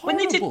thought it was when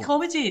horrible. they did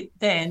comedy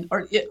then,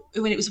 or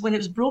when it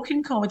was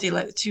broken comedy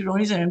like the two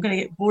Ronnies, and I'm going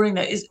to get boring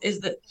now, is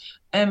that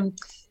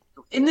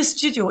in the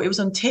studio it was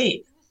on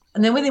tape,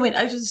 and then when they went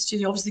out of the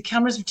studio, obviously the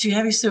cameras were too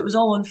heavy, so it was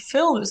all on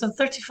film. It was on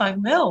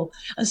 35mm,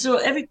 and so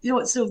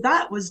so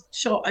that was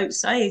shot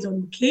outside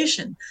on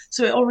location,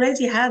 so it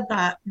already had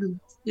that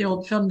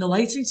from the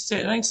lighting to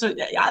everything. So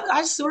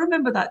I still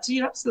remember that too.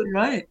 You're absolutely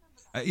right.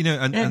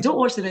 And Don't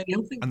watch the Benny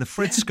Hill thing. And the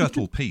Fred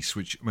Scuttle piece,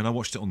 which I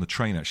watched it on the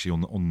train actually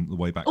on the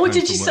way back. Oh, home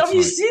did from you? work Have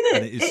you tonight, seen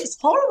and it?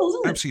 It's horrible,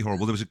 isn't it? absolutely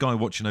horrible. There was a guy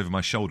watching over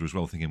my shoulder as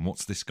well, thinking,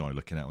 "What's this guy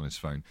looking at on his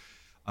phone?"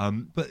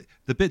 But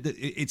the bit that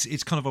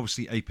it's kind of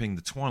obviously aping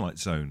the Twilight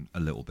Zone a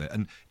little bit.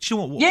 And do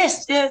you know what?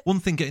 Yes, yeah. One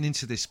thing getting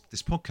into this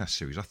podcast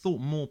series, I thought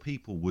more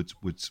people would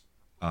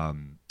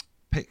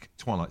pick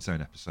Twilight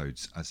Zone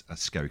episodes as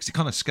scary, because it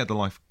kind of scared the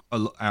life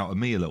out of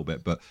me a little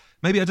bit. But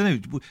maybe, I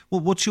don't know.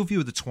 What's your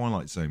view of the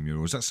Twilight Zone,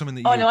 Muriel? Is that something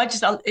that you... Oh no,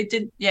 it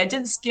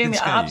didn't scare me.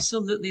 I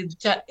absolutely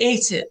just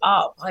ate it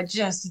up. I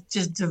just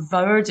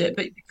devoured it.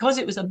 But because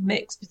it was a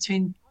mix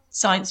between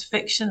science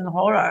fiction and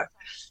horror,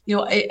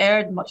 it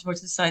aired much more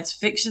to the science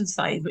fiction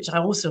side, which I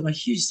also am a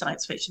huge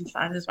science fiction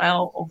fan as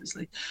well,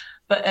 obviously.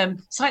 But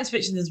science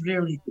fiction is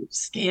rarely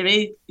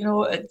scary,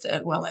 it's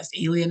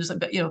alien or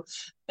something, but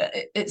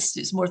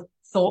it's more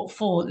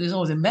thoughtful. There's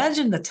always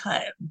imagine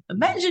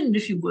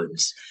if you would,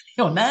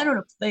 a man on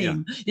a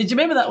plane. Yeah. Do you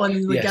remember that one?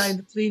 The guy in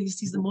the plane, he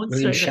sees the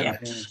monster. Yeah.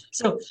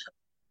 So,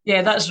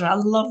 yeah, that's right. I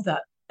love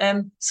that.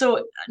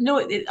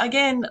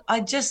 Again, I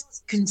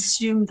just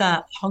consumed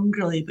that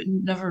hungrily, but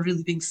never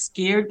really being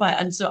scared by it.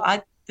 And so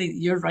I think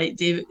you're right,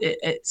 David.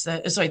 It's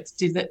that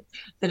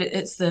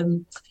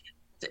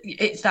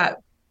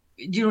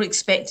you don't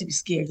expect to be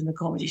scared in a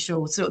comedy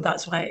show, so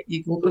that's why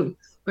you go. Ooh.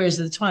 Whereas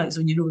in the Twilight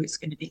Zone, it's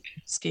going to be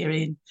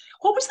scary. And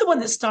what was the one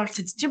that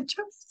started? Do you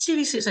remember the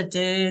TV series? At a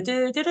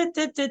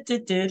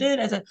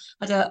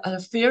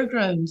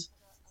fairground,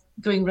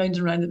 going round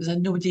and round. That was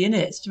nobody in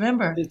it. Do you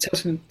remember? Tell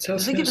us I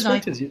think it was Is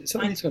that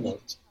what you're talking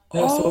about?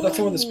 Oh, that's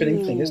the one, the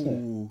spinning thing, isn't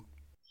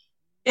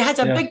it? It had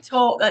a big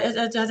top.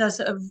 It had a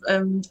sort of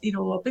a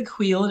big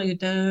wheel, and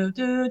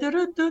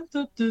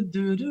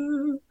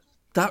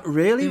that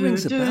really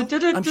rings a bell.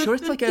 I'm sure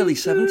it's like early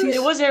 70s.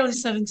 It was early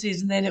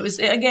 70s, and then it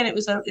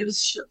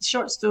was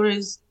short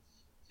stories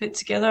put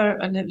together,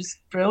 and it was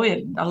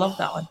brilliant. I love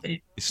that one.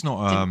 It's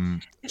not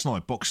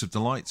like Box of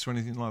Delights or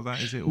anything like that,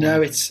 is it?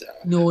 No, it's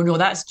no.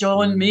 That's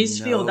John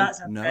Masefield.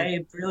 That's a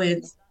very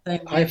brilliant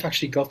thing. I've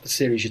actually got the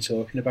series you're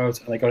talking about,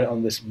 and I got it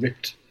on this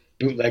ripped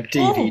bootleg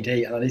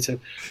DVD, and I need to.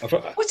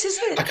 What is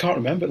it? I can't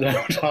remember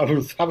now. I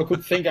will have a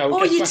good think.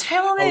 You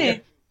tell me.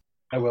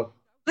 I will.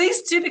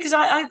 Please do, because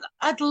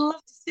I'd love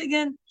to see it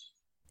again.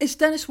 Is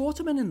Dennis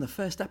Waterman in the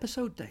first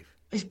episode, Dave?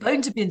 He's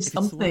bound to be in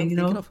something,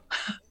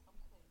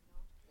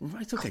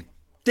 Right, okay.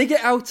 Dig it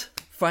out.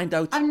 Find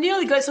out. I've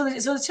nearly got it.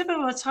 So the tip of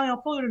my tongue, I'll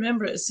probably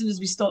remember it as soon as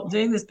we stop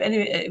doing this. But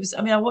anyway, it was.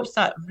 I watched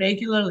that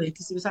regularly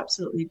because it was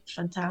absolutely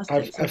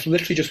fantastic. I've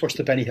literally just watched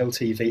the Benny Hill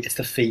TV. It's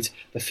the feet.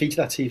 The feet of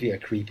that TV are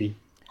creepy.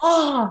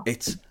 Oh,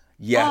 it's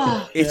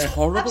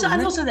horrible.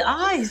 And also the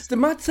eyes. The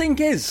mad thing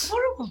is, it's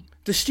horrible.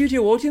 The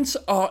studio audience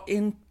are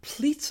in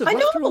pleats of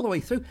laughter all the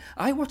way through.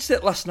 I watched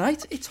it last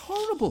night. It's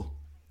horrible.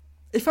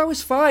 If I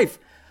was 5,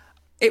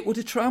 it would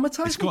have traumatized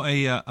me. It's got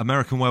a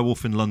American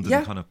Werewolf in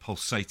London kind of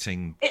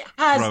pulsating,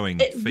 growing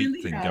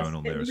feet thing going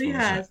on there as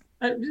well.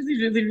 It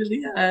really,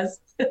 really has.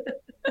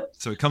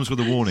 So it comes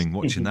with a warning.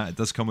 Watching that, it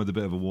does come with a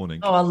bit of a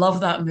warning. Oh, I love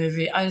that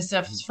movie.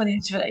 It's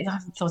funny. I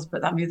haven't thought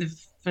about that movie,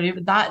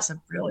 but that's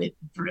a brilliant,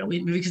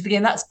 brilliant movie, because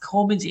again, that's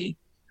comedy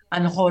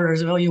and horror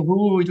as well.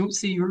 Don't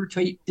see your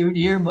type down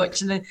here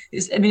much, and then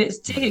it's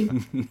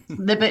taking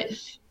but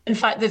in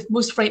fact, the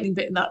most frightening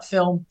bit in that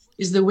film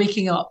is the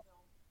waking up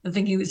and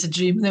thinking it's a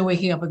dream, and then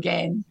waking up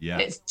again. Yeah,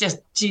 it's just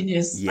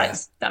genius. Yeah.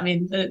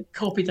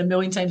 Copied a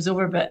million times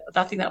over, but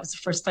I think that was the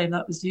first time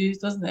that was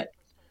used, wasn't it?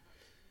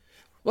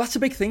 Well, that's a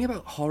big thing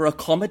about horror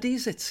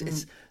comedies. It's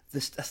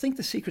this. I think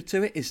the secret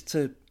to it is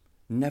to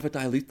never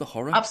dilute the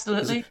horror.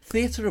 Absolutely.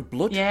 Theatre of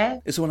Blood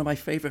is one of my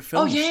favourite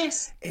films. Oh,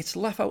 yes. It's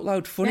laugh out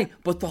loud funny,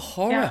 but the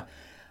horror,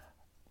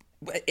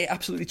 it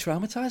absolutely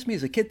traumatised me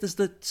as a kid. There's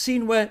the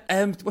scene where,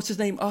 what's his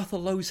name, Arthur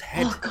Lowe's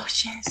head. Oh,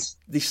 gosh, yes.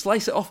 They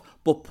slice it off,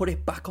 but put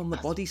it back on the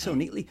body so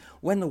neatly.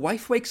 When the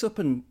wife wakes up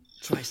and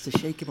tries to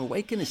shake him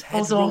awake and his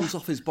head rolls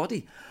off his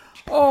body.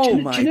 Oh,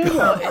 my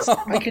God.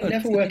 I can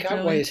never work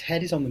out why his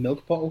head is on the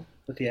milk bottle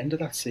at the end of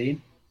that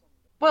scene.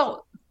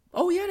 Well...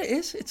 Oh, yeah, it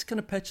is. It's kind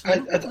of pitched.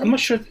 I'm not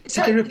sure.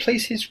 Did they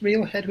replace his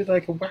real head with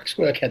like a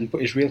waxwork head and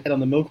put his real head on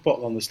the milk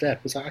bottle on the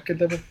step? Was that I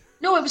could never...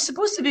 No, it was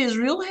supposed to be his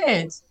real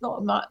head,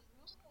 not that.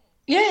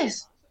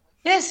 Yes,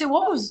 yes, it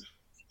was.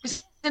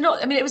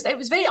 I mean, it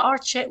was very R.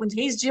 Chetwynd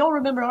Hayes. Do you all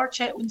remember R.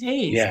 Chetwynd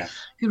Hayes, Yeah.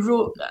 Yeah. who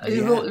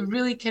wrote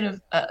really kind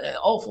of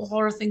awful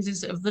horror things in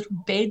sort of little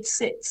bed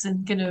sits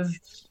and kind of,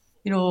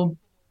 you know,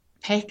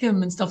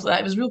 Peckham and stuff like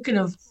that. It was real kind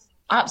of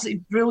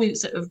absolutely brilliant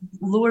sort of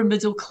lower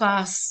middle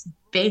class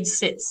bed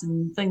sits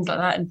and things like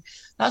that. And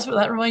that's what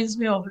that reminds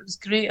me of. It was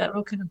great. That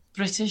real kind of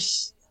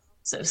British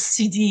sort of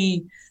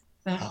seedy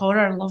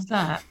horror. I love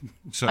that.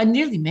 So, I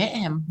nearly met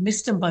him,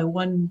 missed him by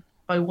one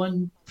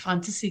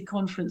fantasy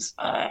conference.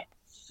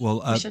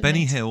 well, Wish I'd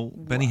Benny met him. Hill,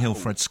 Benny Hill,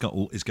 Fred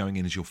Scuttle is going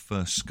in as your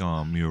first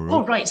Scar mural.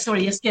 Oh right,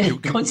 sorry, yes, yeah,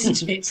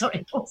 concentrate.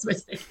 Sorry, what was I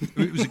saying?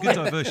 It was a good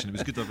diversion. It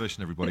was a good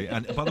diversion, everybody.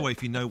 And by the way,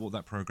 if you know what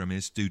that program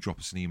is, do drop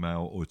us an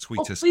email or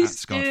tweet us at please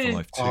Scarred for do.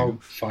 Life 2. I'll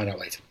find out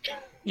later.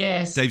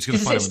 Yes, Dave's gonna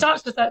because find it one.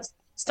 starts with that.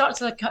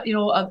 Starts like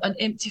an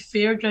empty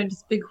fairground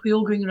with a big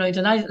wheel going around,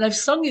 and I've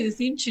sung you the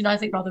theme tune I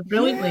think rather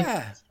brilliantly.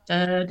 Yeah.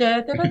 Da, da,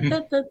 da, da,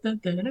 da, da,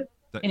 da, da.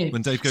 Anyway.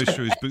 When Dave goes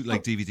through his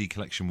bootleg DVD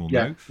collection, we'll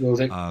Yeah, know. will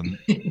do.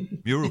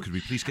 Muriel, could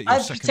we please get your I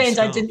second pretend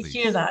Scar, I didn't please?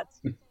 hear that.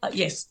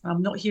 Yes,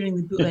 I'm not hearing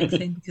the bootleg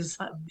thing because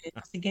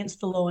that's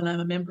against the law, and I'm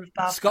a member of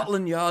BAFTA.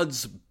 Scotland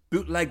Yard's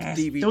bootleg Yes,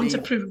 DVD don't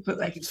approve of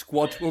bootlegging.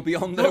 squad will be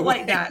on their Don't way.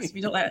 like that.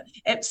 We don't like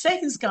that.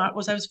 Second scar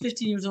was I was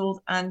 15 years old,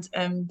 and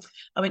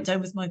I went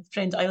down with my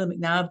friend Isla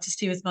McNabb to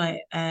stay with my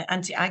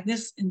Auntie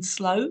Agnes in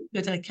Slough. We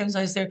had an account's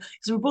house there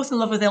because we were both in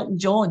love with Elton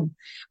John,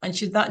 and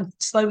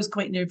Slough was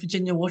quite near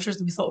Virginia Waters,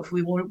 and we thought if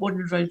we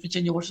wandered around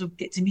Virginia Waters, we'd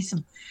get to meet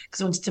him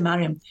because I wanted to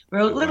marry him. We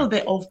were a little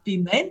bit off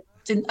being men.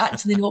 Didn't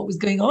actually know what was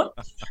going on.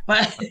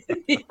 But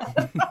Did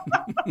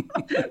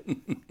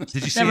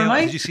you see Never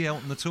mind. Did you see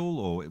Elton at all,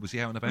 or was he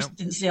out and about?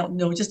 didn't see Elton,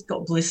 no, just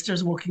got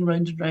blisters walking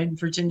round and round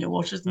Virginia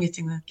Waters and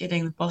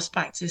getting the bus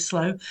back to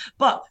Slough.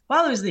 But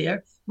while I was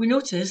there, we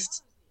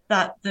noticed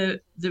that there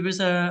was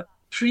a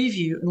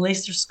preview in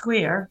Leicester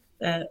Square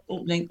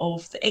opening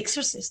of The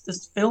Exorcist,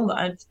 this film that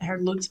I'd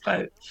heard loads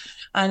about.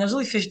 And I was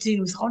only 15.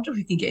 I was wondering if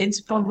we can get in.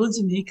 So put on loads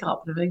of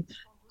makeup and everything.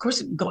 Of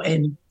course, we got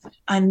in.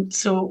 And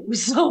so we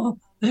saw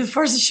the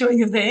first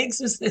showing of The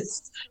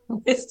Exorcist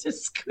in Leicester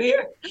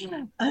Square.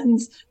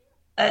 And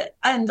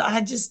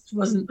I just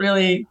wasn't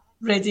really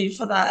ready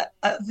for that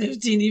at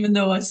 15, even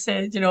though I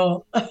said,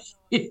 you're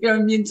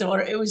immune to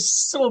horror. It was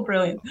so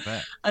brilliant. I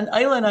bet. And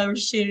Isla and I were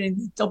sharing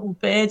the double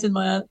bed in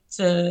my Aunt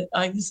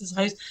Agnes's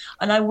house.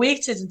 And I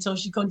waited until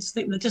she'd gone to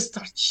sleep and I just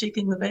started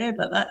shaking the bed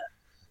like that.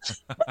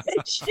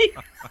 she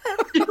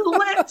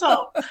leapt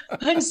up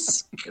and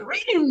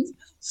screamed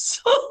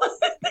so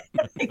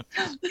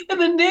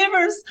and the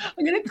neighbours,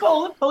 I'm going to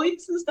call the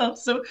police and stuff.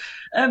 So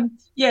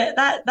yeah,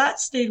 that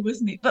stayed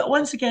with me. But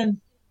once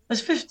again, I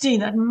was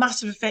 15, it had a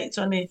massive effect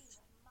on me.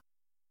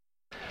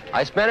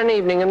 I spent an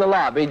evening in the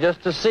lobby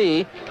just to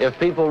see if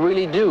people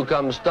really do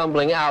come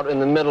stumbling out in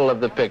the middle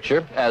of the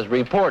picture as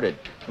reported.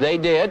 They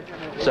did,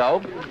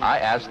 so I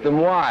asked them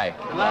why.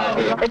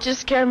 It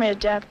just scared me to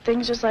death.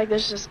 Things just like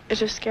this,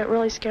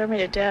 really scared me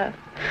to death.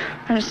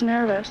 I'm just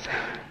nervous.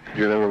 Do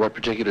you remember what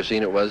particular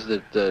scene it was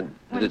that...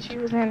 When she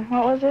was in,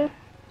 what was it?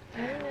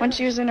 When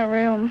she was in a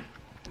room,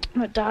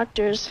 the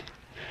doctors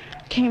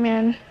came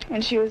in,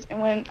 and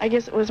I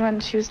guess it was when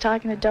she was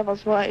talking the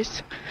devil's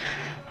voice.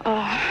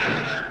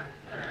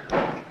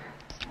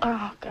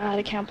 Oh, God,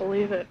 I can't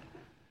believe it.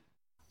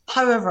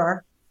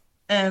 However,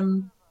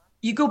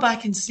 you go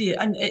back and see it,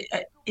 and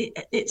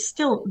it's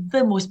still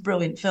the most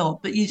brilliant film.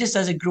 But you just,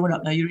 as a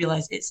grown-up now, you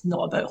realise it's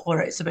not about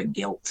horror; it's about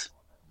guilt.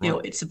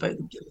 Right. It's about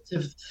the guilt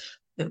of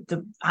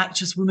the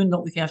actress woman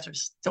not looking after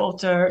his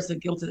daughter. It's the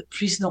guilt of the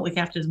priest not looking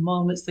after his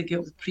mum. It's the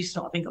guilt of the priest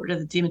not having got rid of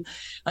the demon.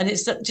 And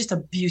it's just a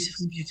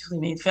beautifully, beautifully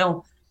made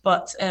film.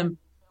 But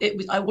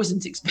I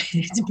wasn't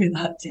expecting it to be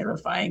that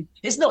terrifying.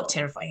 It's not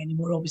terrifying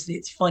anymore. Obviously,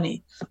 it's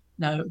funny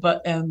now,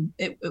 but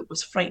it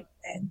was frightening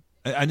then.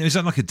 And is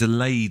that like a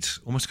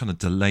almost kind of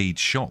delayed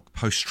shock,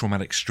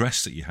 post-traumatic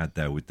stress that you had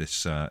there with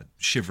this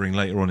shivering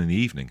later on in the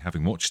evening,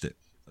 having watched it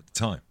at the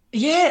time?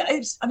 Yeah,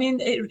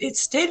 it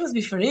stayed with me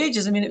for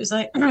ages. I mean, it was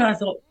like, I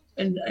thought,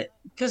 and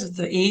because of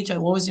the age I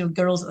was,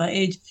 girls at that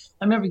age,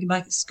 I remember going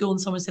back at school and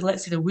someone said,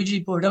 let's get a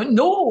Ouija board. I went,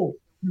 no,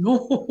 and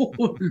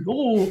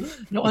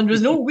there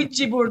was no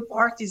Ouija board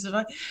parties.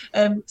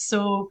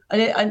 So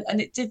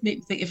it did make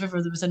me think if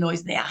ever there was a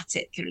noise in the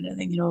attic or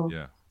anything,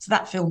 Yeah. So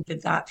that film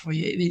did that for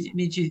you. It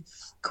made you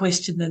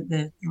question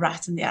the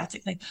rat in the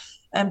attic thing.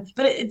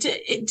 But it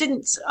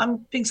didn't.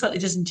 I'm being slightly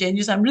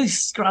disingenuous. I'm really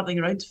scrabbling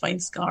around to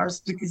find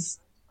scars because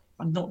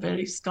I'm not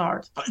very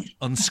scarred.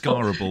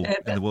 Unscarable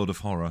in the world of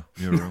horror,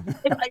 Muriel.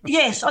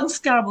 Yes,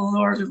 unscarable in the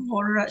world of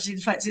horror. Actually, in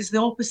fact, it's the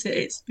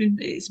opposite.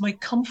 It's my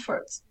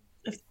comfort,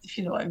 if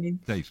you know what I mean.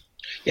 Dave.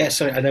 Yeah,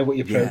 sorry, I know what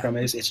your program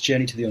is. It's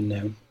Journey to the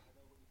Unknown.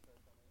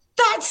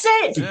 That's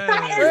it. Yay.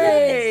 That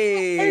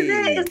is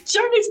it. It's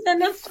Journey to the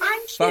Unknown.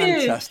 Thank you.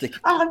 Fantastic.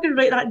 Oh, I'm going to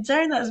write that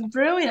down. That's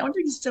brilliant. I wonder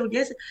if you can still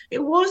guess it. It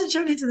was a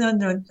Journey to the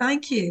Unknown.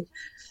 Thank you.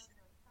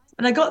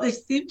 And I got the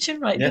theme tune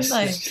right, didn't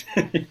I?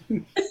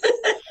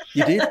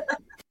 You did?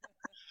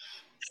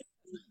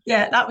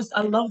 Yeah,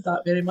 I loved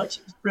that very much.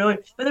 It was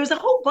brilliant. But there was a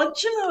whole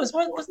bunch of those,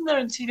 wasn't there,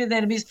 on TV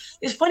then? I mean,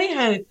 it's funny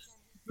how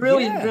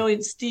Brilliant, Yeah.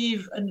 brilliant.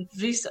 Steve and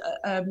Reese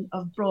have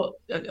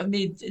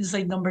made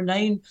Inside Number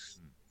 9.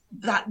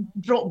 That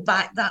brought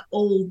back that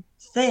old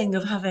thing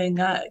of having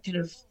that kind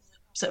of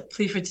sort of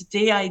play for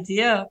today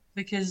idea,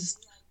 because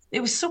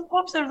it was so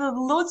popular. There were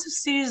loads of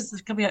series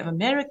that coming out of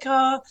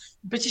America,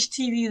 British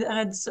TV that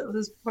had sort of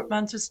those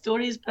portmanteau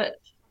stories, but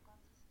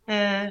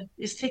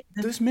it's taken.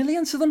 There's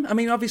millions of them. I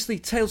mean, obviously,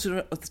 Tales of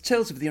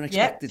the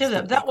Unexpected.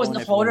 That wasn't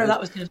a horror. That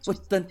was kind of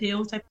just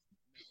tale type.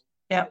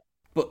 Yeah.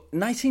 But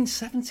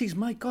 1970s,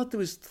 my God, there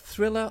was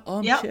thriller,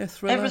 armchair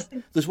thriller.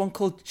 Everything. There's one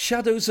called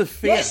Shadows of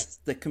Fear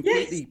that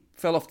completely Yes.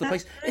 fell off the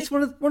place. Right. It's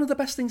one of the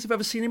best things I've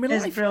ever seen in my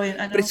life. It's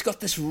brilliant, I know. But it's got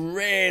this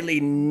really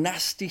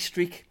nasty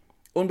streak.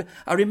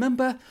 I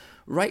remember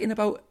writing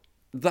about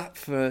that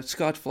for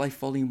Scarred for Life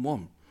Volume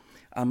 1,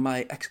 and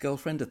my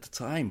ex-girlfriend at the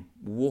time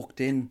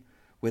walked in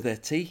with her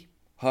tea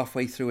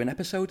halfway through an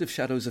episode of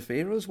Shadows of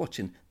Fear I was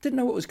watching. Didn't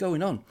know what was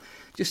going on.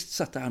 Just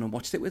sat down and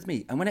watched it with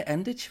me. And when it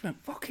ended, she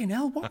went, "Fucking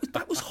hell,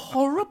 that was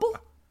horrible.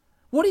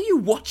 What are you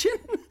watching?"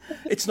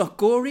 It's not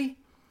gory.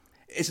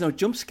 It's no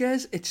jump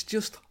scares. It's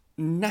just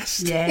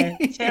nasty. Yeah,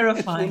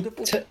 terrifying.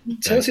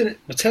 Tales of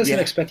the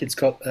Unexpected's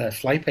got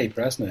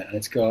flypaper, hasn't it? And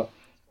it's got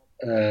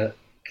and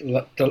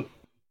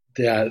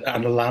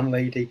the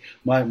Landlady.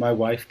 My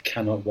wife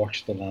cannot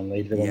watch the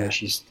Landlady, the one where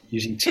she's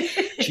using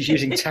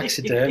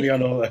taxidermy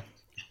on all the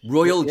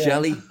royal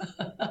jelly.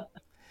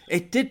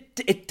 It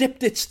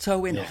dipped its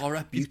toe in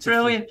horror beautifully. It's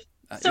brilliant.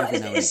 So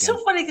it's so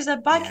funny because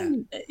back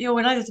in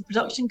when I was a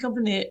production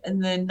company in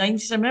the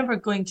 90s, I remember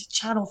going to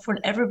Channel 4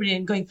 and everybody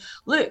and going,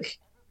 "Look,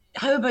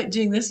 how about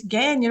doing this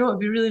again? It'd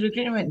be really, really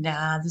great." And I went,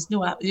 "Nah, there's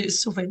no it's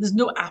so funny. There's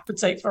no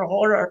appetite for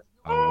horror."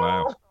 Oh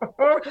wow!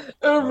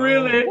 Oh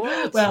really?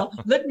 What? Well,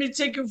 let me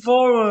take you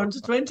forward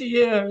 20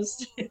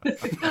 years.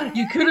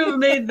 You could have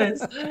made this.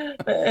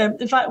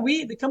 But, in fact,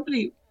 the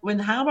company, when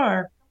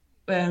Hammer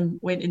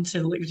went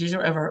into liquidation or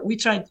whatever, we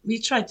tried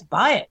to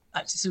buy it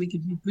actually so we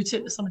could reboot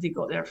it, but somebody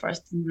got there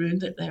first and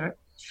ruined it there.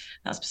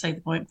 That's beside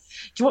the point.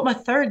 Do you want my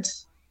third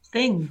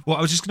thing? Well,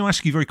 I was just going to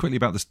ask you very quickly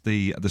about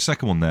the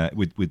second one there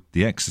with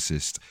The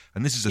Exorcist,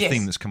 and this is a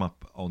theme that's come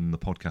up on the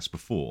podcast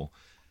before.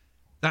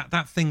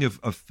 That thing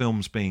of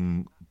films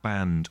being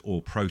banned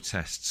or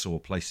protests or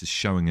places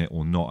showing it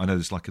or not. I know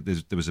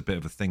there was a bit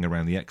of a thing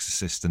around The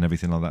Exorcist and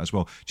everything like that as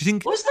well. Do you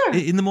think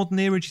in the modern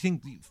era, do you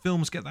think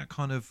films get that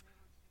kind of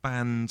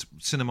banned?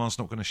 Cinema's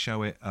not going to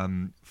show it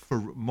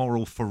for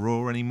moral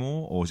furore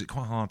anymore, or is it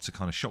quite hard to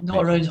kind of shock people?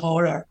 Not around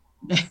horror.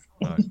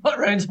 No. Not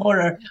around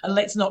horror, and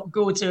let's not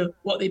go to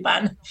what they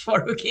ban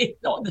for. Okay,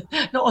 not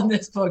on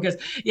this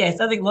podcast. Yes,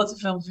 I think lots of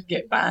films would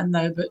get banned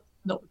now, but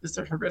not because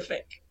they're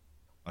horrific.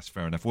 That's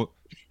fair enough. Well,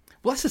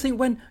 that's the thing.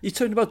 When you're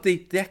talking about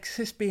the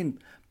Exorcist being,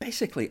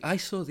 basically, I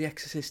saw The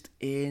Exorcist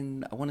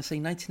in, I want to say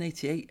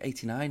 1988,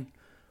 89,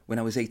 when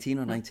I was 18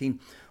 or 19,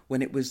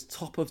 when it was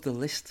top of the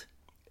list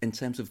in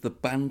terms of the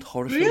banned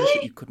horror films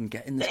that you couldn't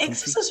get in this country. The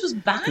Exorcist was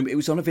banned? It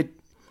was on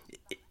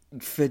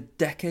for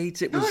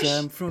decades. It was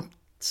from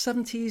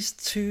 70s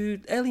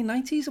to early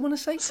 90s, I want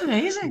to say. That's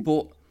amazing.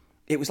 But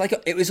it was like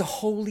it was a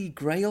holy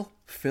grail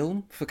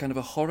film for kind of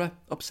a horror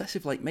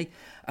obsessive like me.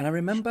 And I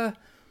remember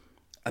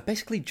I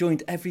basically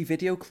joined every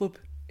video club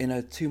in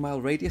a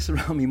 2-mile radius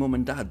around my mum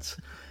and dad's.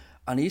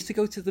 And I used to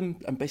go to them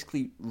and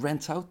basically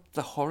rent out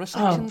the horror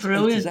sections, A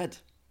to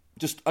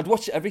Z. I'd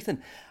watch everything.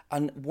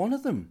 And one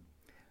of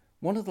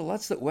the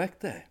lads that worked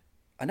there,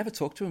 I never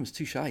talked to him, I was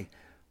too shy.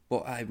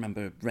 But I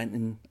remember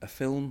renting a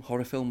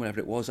horror film,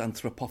 whatever it was,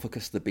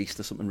 Anthropophagus the Beast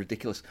or something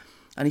ridiculous.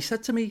 And he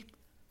said to me,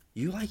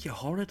 "You like your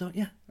horror, don't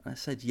you?" And I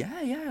said,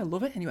 yeah, I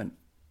love it. And he went,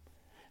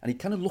 and he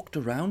kind of looked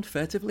around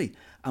furtively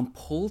and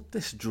pulled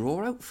this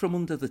drawer out from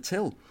under the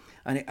till.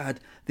 And it had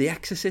The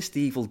Exorcist,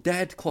 The Evil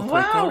Dead,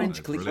 Clockwork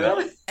Orange,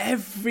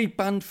 every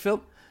banned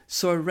film.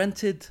 So I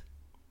rented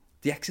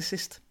The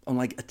Exorcist on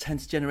like a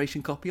 10th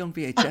generation copy on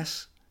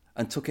VHS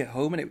and took it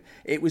home. And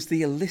it was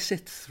the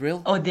illicit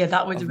thrill. Oh, yeah,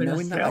 that would have been a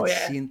thrill,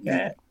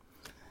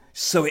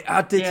 So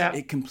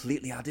it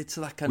completely added to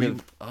that kind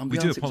of ambiance. We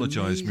do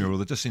apologise, Muriel.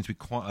 There does seem to be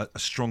quite a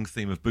strong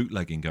theme of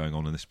bootlegging going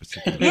on in this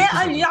particular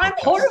I'm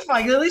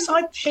horrified. At least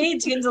I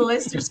paid to get into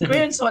Leicester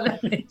Square and so on.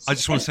 I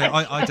just want to say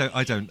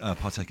I don't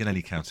partake in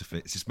any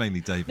counterfeits. It's mainly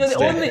David. No,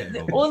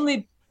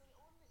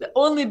 the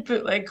only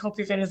bootleg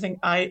copy of anything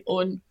I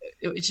own,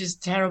 which is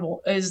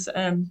terrible, is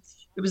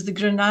it was the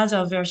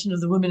Granada version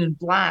of The Woman in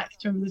Black.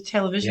 Do you remember the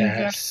television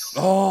version?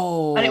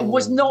 Oh, and it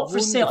was not for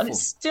sale, and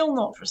it's still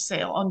not for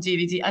sale on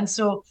DVD. And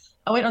so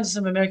I went onto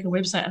some American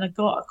website and I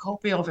got a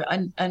copy of it,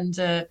 and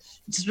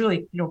it's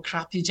really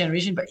crappy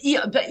generation. But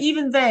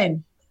even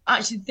then,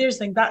 actually, there's the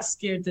thing that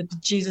scared the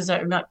Jesus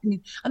out of me. I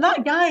mean, and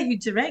that guy who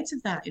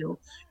directed that,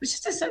 was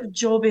just a sort of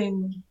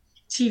jobbing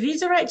TV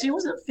director. He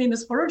wasn't a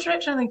famous horror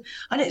director or anything.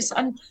 And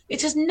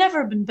it has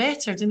never been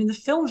bettered. I mean, the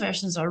film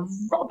versions are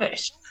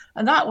rubbish,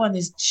 and that one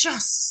is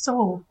just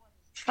so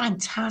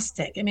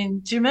fantastic. I mean,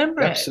 do you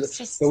remember Absolutely. It?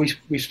 Just... Well,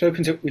 we've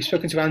spoken to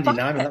Andy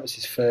Nyman. That was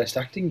his first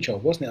acting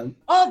job, wasn't it?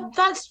 Oh,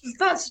 that's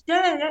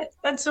yeah.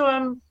 And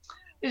so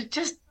it's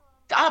just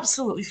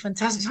absolutely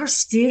fantastic. Her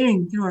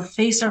staring, her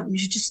face,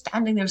 she's just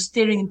standing there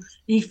staring, and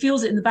he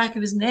feels it in the back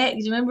of his neck. Do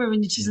you remember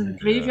when she's in the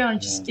graveyard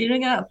and she's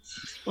staring at him?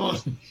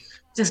 Oh,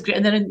 just great.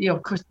 And then,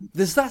 of course,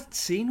 there's that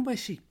scene where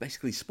she,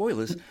 basically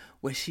spoilers,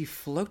 where she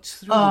floats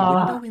through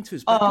the window into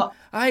his bedroom.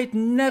 I'd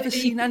never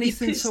seen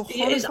anything so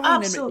horrifying. It's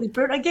absolutely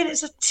brilliant. Again,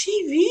 it's a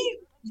TV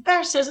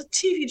versus a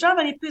TV drama,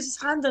 and he puts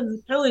his hand on the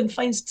pillow and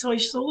finds a toy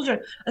soldier,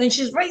 and then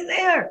she's right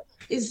there.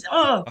 It's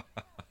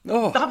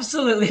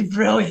absolutely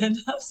brilliant,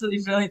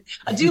 absolutely brilliant.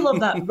 I do love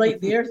that right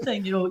there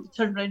thing. You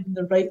turn around and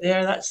they're right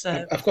there. That's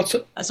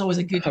that's always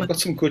a good one. I've got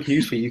some good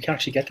news for you. You can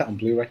actually get that on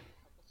Blu-ray.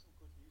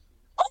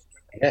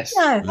 Yes,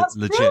 yeah, that's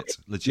legit.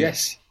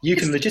 Yes, you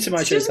can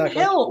legitimize your Susan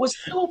Hill was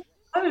so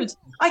proud.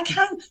 I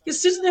can't.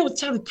 Because Susan Hill was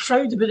terribly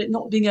proud about it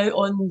not being out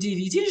on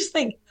DVD. You just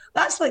think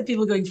that's like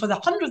people going, for the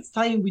 100th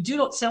time, we do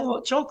not sell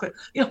hot chocolate.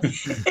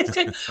 It's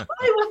going,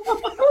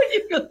 why would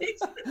you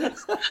release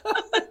this?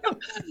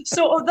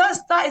 So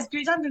that is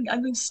great. I'm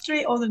going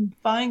straight on and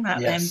buying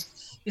that.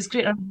 Yes. It's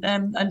great,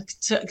 and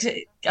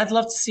I'd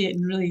love to see it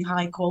in really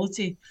high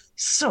quality.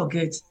 So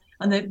good.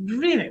 And the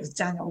remake was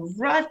Daniel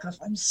Radcliffe.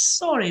 I'm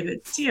sorry,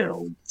 but dear,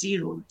 oh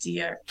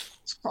dear.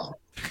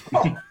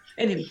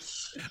 Anyway.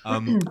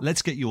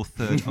 Let's get your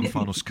third and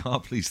final scar,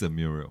 please, then,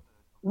 Muriel.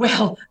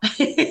 Well,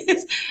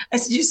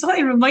 you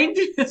slightly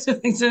reminded me of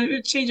something, so it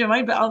would change my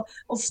mind, but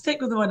I'll stick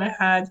with the one I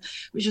had,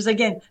 which was,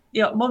 again,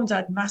 Mum and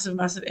Dad, massive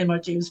M.R.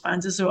 James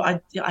fans, and so I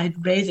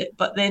had read it,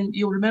 but then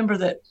you'll remember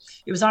that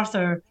it was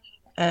Arthur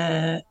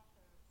Miller,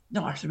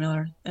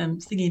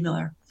 Thingy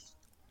Miller,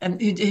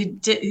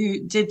 who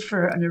did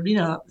for an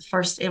arena the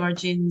first M.R.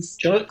 James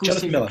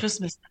Jonathan Miller.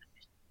 Christmas.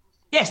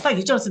 Yes, thank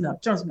you, Jonathan Miller.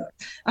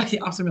 Actually,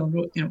 Arthur Miller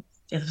wrote,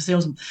 Death of a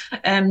Salesman.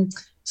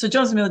 So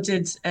Jonathan Miller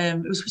did,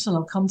 it was Christmas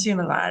I'll Come to You,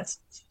 My Lad.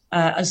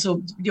 And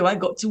so, I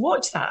got to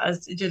watch that.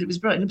 It was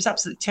brilliant. It was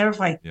absolutely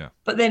terrifying. Yeah.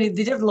 But then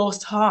they did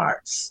Lost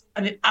Hearts,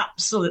 and it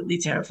absolutely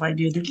terrified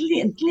you. The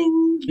cling,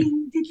 cling,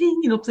 cling,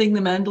 cling, playing the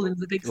mandolin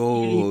with the big,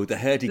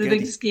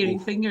 big scary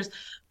fingers.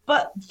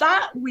 But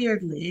that,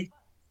 weirdly,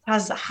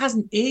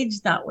 hasn't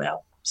aged that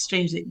well,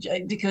 strangely,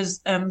 because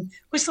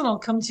Whistle I'll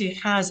Come to You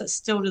that's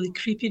still really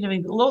creepy.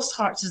 But Lost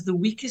Hearts is the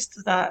weakest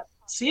of that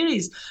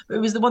series. But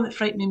it was the one that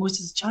frightened me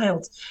most as a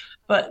child.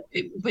 But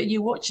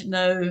you watch it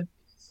now,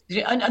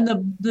 and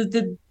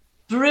the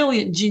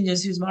brilliant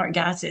genius who's Mark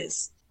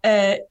Gatiss,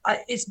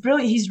 it's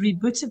brilliant. He's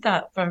rebooted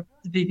that for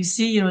the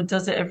BBC.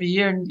 Does it every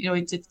year, and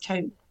he did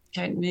Count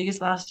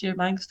Vegas last year,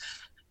 Manx.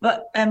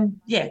 But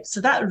so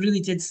that really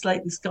did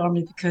slightly scar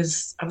me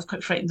because I was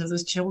quite frightened of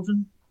those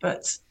children.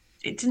 But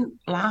it didn't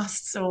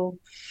last. So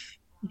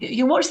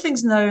you watch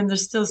things now, and they're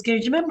still scary.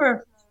 Do you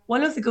remember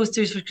one of the ghost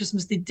stories for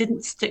Christmas? They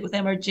didn't stick with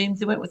M.R. James.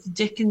 They went with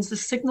Dickens' The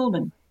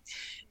Signalman.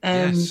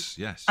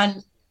 Yes.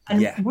 And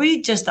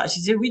we just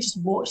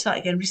watched that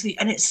again recently,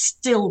 and it's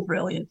still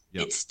brilliant.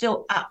 Yep. It's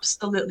still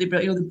absolutely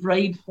brilliant. The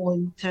bride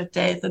falling to her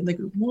death, and they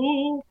go,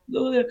 whoa,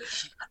 there.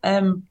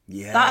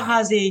 That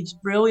has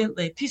aged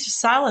brilliantly. Peter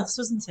Sallis,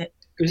 wasn't it?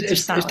 It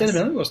was Denham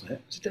Miller, wasn't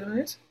it? Was it Denham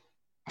Miller?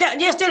 Yeah,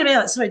 yes, Denham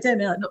Miller. Sorry, Denham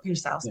Miller, not Peter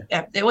Sallis.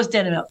 Yeah, it was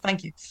Denham Miller.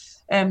 Thank you.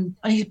 And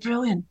he's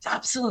brilliant,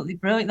 absolutely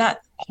brilliant.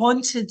 That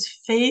haunted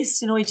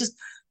face, it's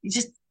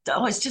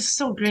just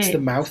so great. It's the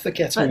mouth that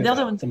gets me. The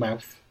other one, the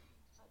mouth.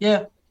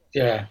 Yeah.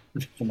 Yeah,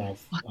 the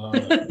mouth. Well,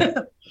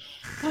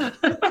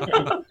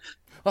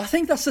 I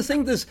think that's the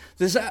thing. There's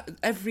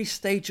every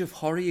stage of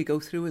horror you go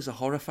through as a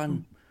horror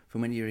fan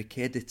from when you're a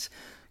kid. It's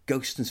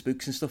ghosts and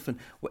spooks and stuff. And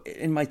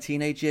in my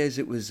teenage years,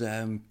 it was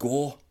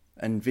gore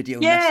and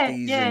video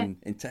nasties and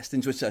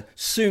intestines, which I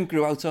soon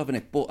grew out of.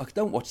 But I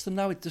don't watch them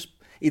now. It just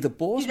either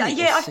bores me.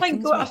 Yeah, I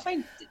find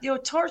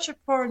torture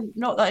porn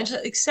not that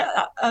interesting. Except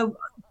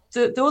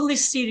the only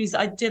series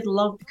I did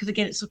love, because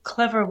again it's so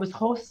clever, with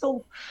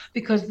Hostel,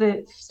 because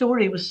the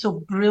story was so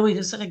brilliant.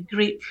 It's such a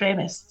great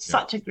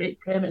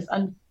premise,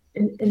 and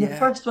in the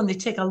first one they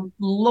take a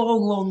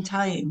long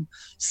time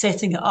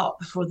setting it up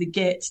before they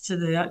get to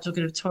the actual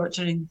kind of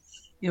torturing,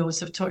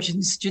 sort of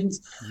torturing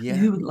students.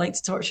 Who wouldn't like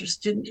to torture a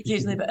student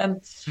occasionally?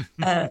 But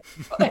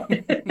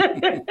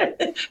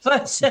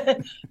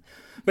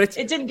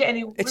it didn't get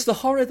any. It's the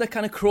horror that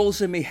kind of crawls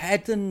in my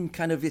head and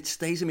kind of it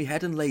stays in my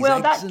head and lays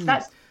eggs.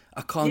 That's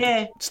I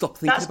can't stop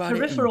thinking about it.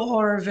 That's peripheral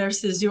horror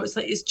versus,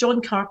 it's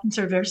John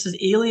Carpenter versus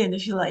Alien,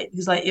 if you like.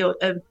 It's like,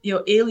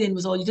 Alien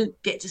was all, you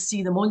didn't get to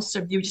see the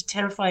monster, you were just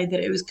terrified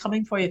that it was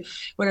coming for you.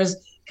 Whereas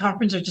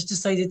Carpenter just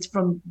decided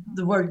from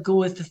the word go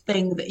with the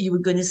thing that you were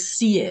going to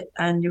see it,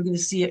 and you're going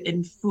to see it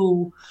in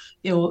full,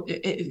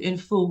 in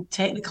full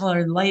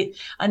Technicolor and light.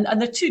 And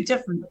they're two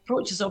different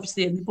approaches,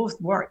 obviously, and they both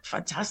worked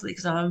fantastically,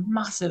 because I'm a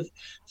massive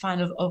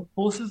fan of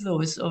both of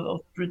those,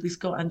 of Ridley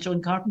Scott and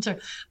John Carpenter.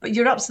 But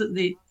you're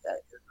absolutely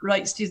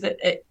right, Steve, that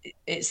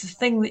it's the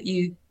thing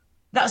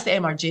that's the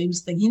M.R. James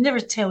thing. He never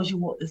tells you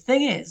what the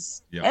thing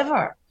is,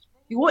 ever.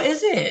 What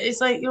is it? It's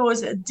like,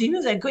 is it a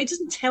demon? Is it a ghost? He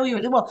doesn't tell you.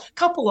 Well, a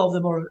couple of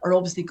them are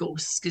obviously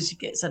ghosts, because you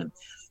get sort of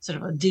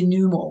a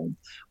denouement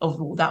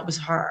of, that was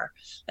her.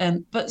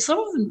 But some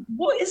of them,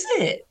 what is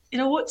it?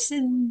 What's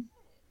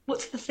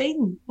what's the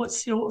thing? What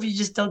have you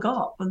just dug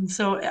up? And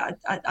so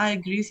I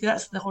agree with you.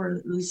 That's the horror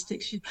that really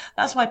sticks you.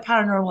 That's why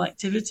Paranormal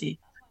Activity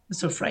was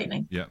so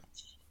frightening. Yeah.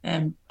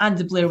 And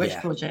the Blair Witch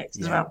Project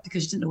as well,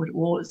 because you didn't know what it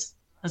was,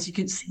 as you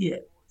couldn't see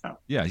it. So,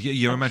 yeah,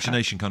 your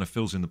imagination kind of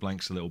fills in the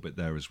blanks a little bit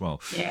there as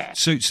well. Yeah.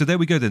 So there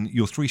we go then.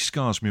 Your 3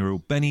 scars, Muriel.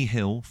 Benny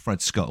Hill,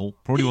 Fred Scuttle.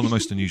 Probably one of the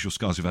most unusual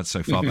scars we've had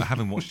so far, but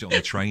having watched it on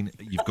the train,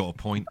 you've got a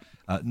point.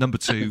 Number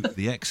 2,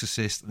 The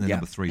Exorcist. And then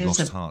number 3,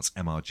 Lost Hearts,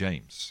 M.R.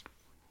 James.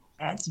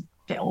 That's a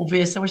bit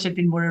obvious. I wish I'd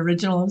been more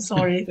original. I'm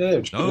sorry.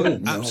 No,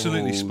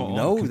 absolutely spot on.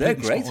 No, they're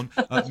great.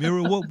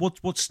 Muriel,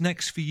 what's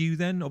next for you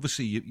then?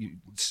 Obviously,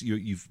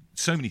 you've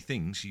so many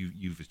things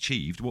you've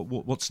achieved.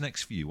 What's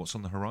next for you? What's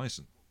on the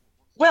horizon?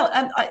 Well,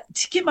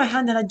 to keep my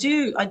hand in, I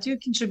do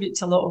contribute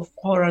to a lot of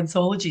horror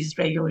anthologies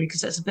regularly,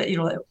 because it's a bit,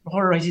 like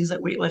horror writing is like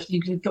weightlifting.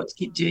 You've got to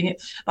keep doing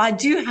it. But I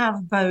do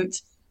have I've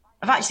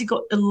actually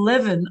got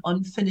 11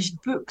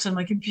 unfinished books on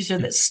my computer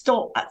that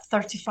stop at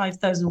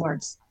 35,000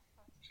 words.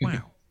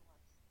 Wow.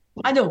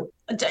 I know.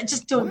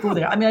 Just don't go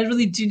there. I mean, I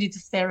really do need a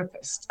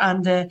therapist.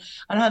 And I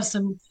have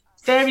some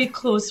very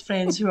close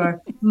friends who are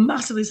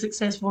massively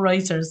successful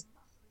writers.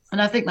 And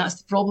I think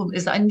that's the problem,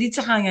 is that I need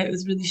to hang out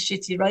with really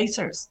shitty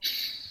writers.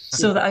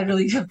 So that I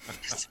really, so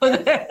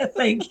that I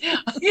think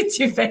I get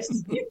too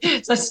festive.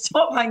 So I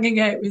stop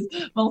hanging out with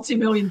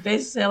multi-million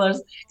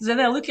bestsellers, because then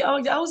I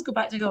always go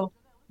back to go,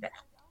 nah.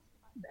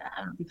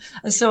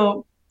 And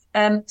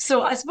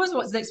so I suppose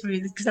what's next for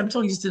me, because I'm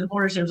talking just in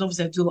horror terms.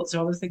 Obviously, I do lots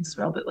of other things as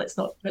well, but let's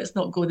not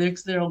go there,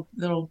 because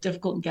they're all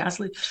difficult and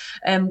ghastly.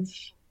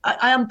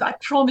 I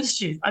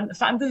promised you.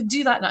 I'm going to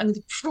do that, and I'm going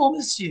to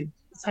promise you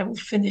that I will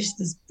finish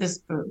this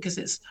book, because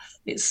it's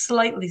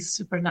slightly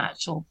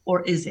supernatural,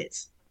 or is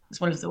it? It's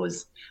one of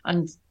those,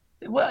 and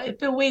it'd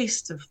be a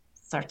waste of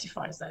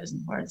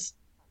 35,000 words.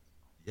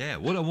 Yeah,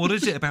 what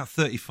is it about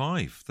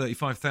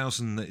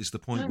 35,000 that is the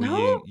point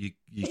where you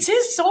It is.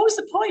 It's always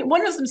the point.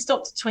 One of them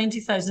stopped at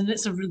 20,000.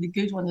 It's a really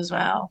good one as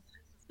well.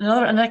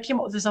 And I came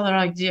up with this other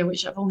idea,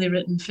 which I've only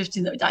written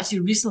 15, that actually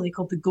recently,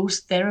 called The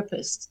Ghost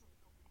Therapist.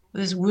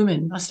 With this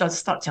woman, I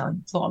start telling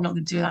the plot. I'm not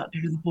going to do that. It'd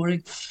be really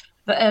boring.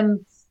 But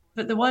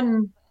the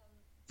one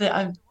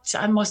that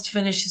I must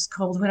finish is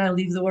called When I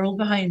Leave the World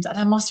Behind, and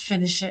I must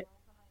finish it.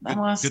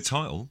 Good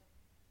title.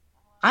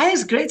 I think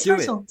it's a great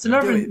title. It's an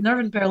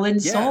Irving Berlin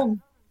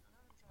song.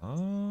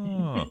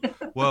 Ah,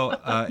 well,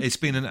 it's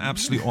been an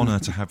absolute honour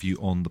to have you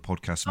on the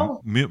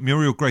podcast.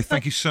 Muriel Gray,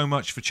 thank you so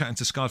much for chatting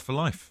to Scarred for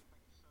Life.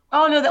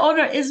 Oh, no, the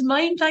honour is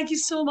mine. Thank you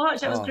so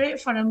much. That was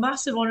great fun. A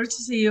massive honour to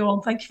see you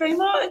all. Thank you very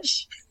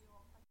much.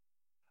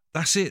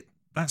 That's it.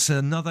 That's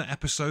another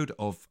episode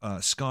of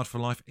Scarred for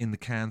Life in the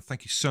can.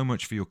 Thank you so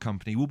much for your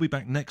company. We'll be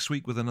back next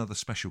week with another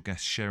special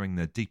guest sharing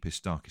their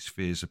deepest, darkest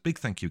fears. A big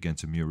thank you again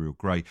to Muriel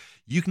Gray.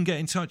 You can get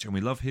in touch, and we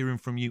love hearing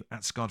from you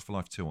at Scarred for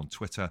Life 2 on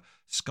Twitter,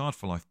 Scarred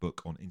for Life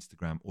Book on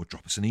Instagram, or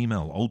drop us an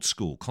email, old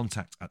school,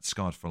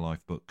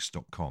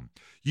 contact@scarredforlifebooks.com.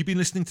 You've been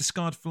listening to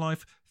Scarred for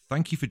Life.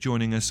 Thank you for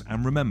joining us,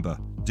 and remember,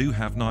 do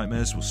have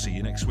nightmares. We'll see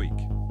you next week.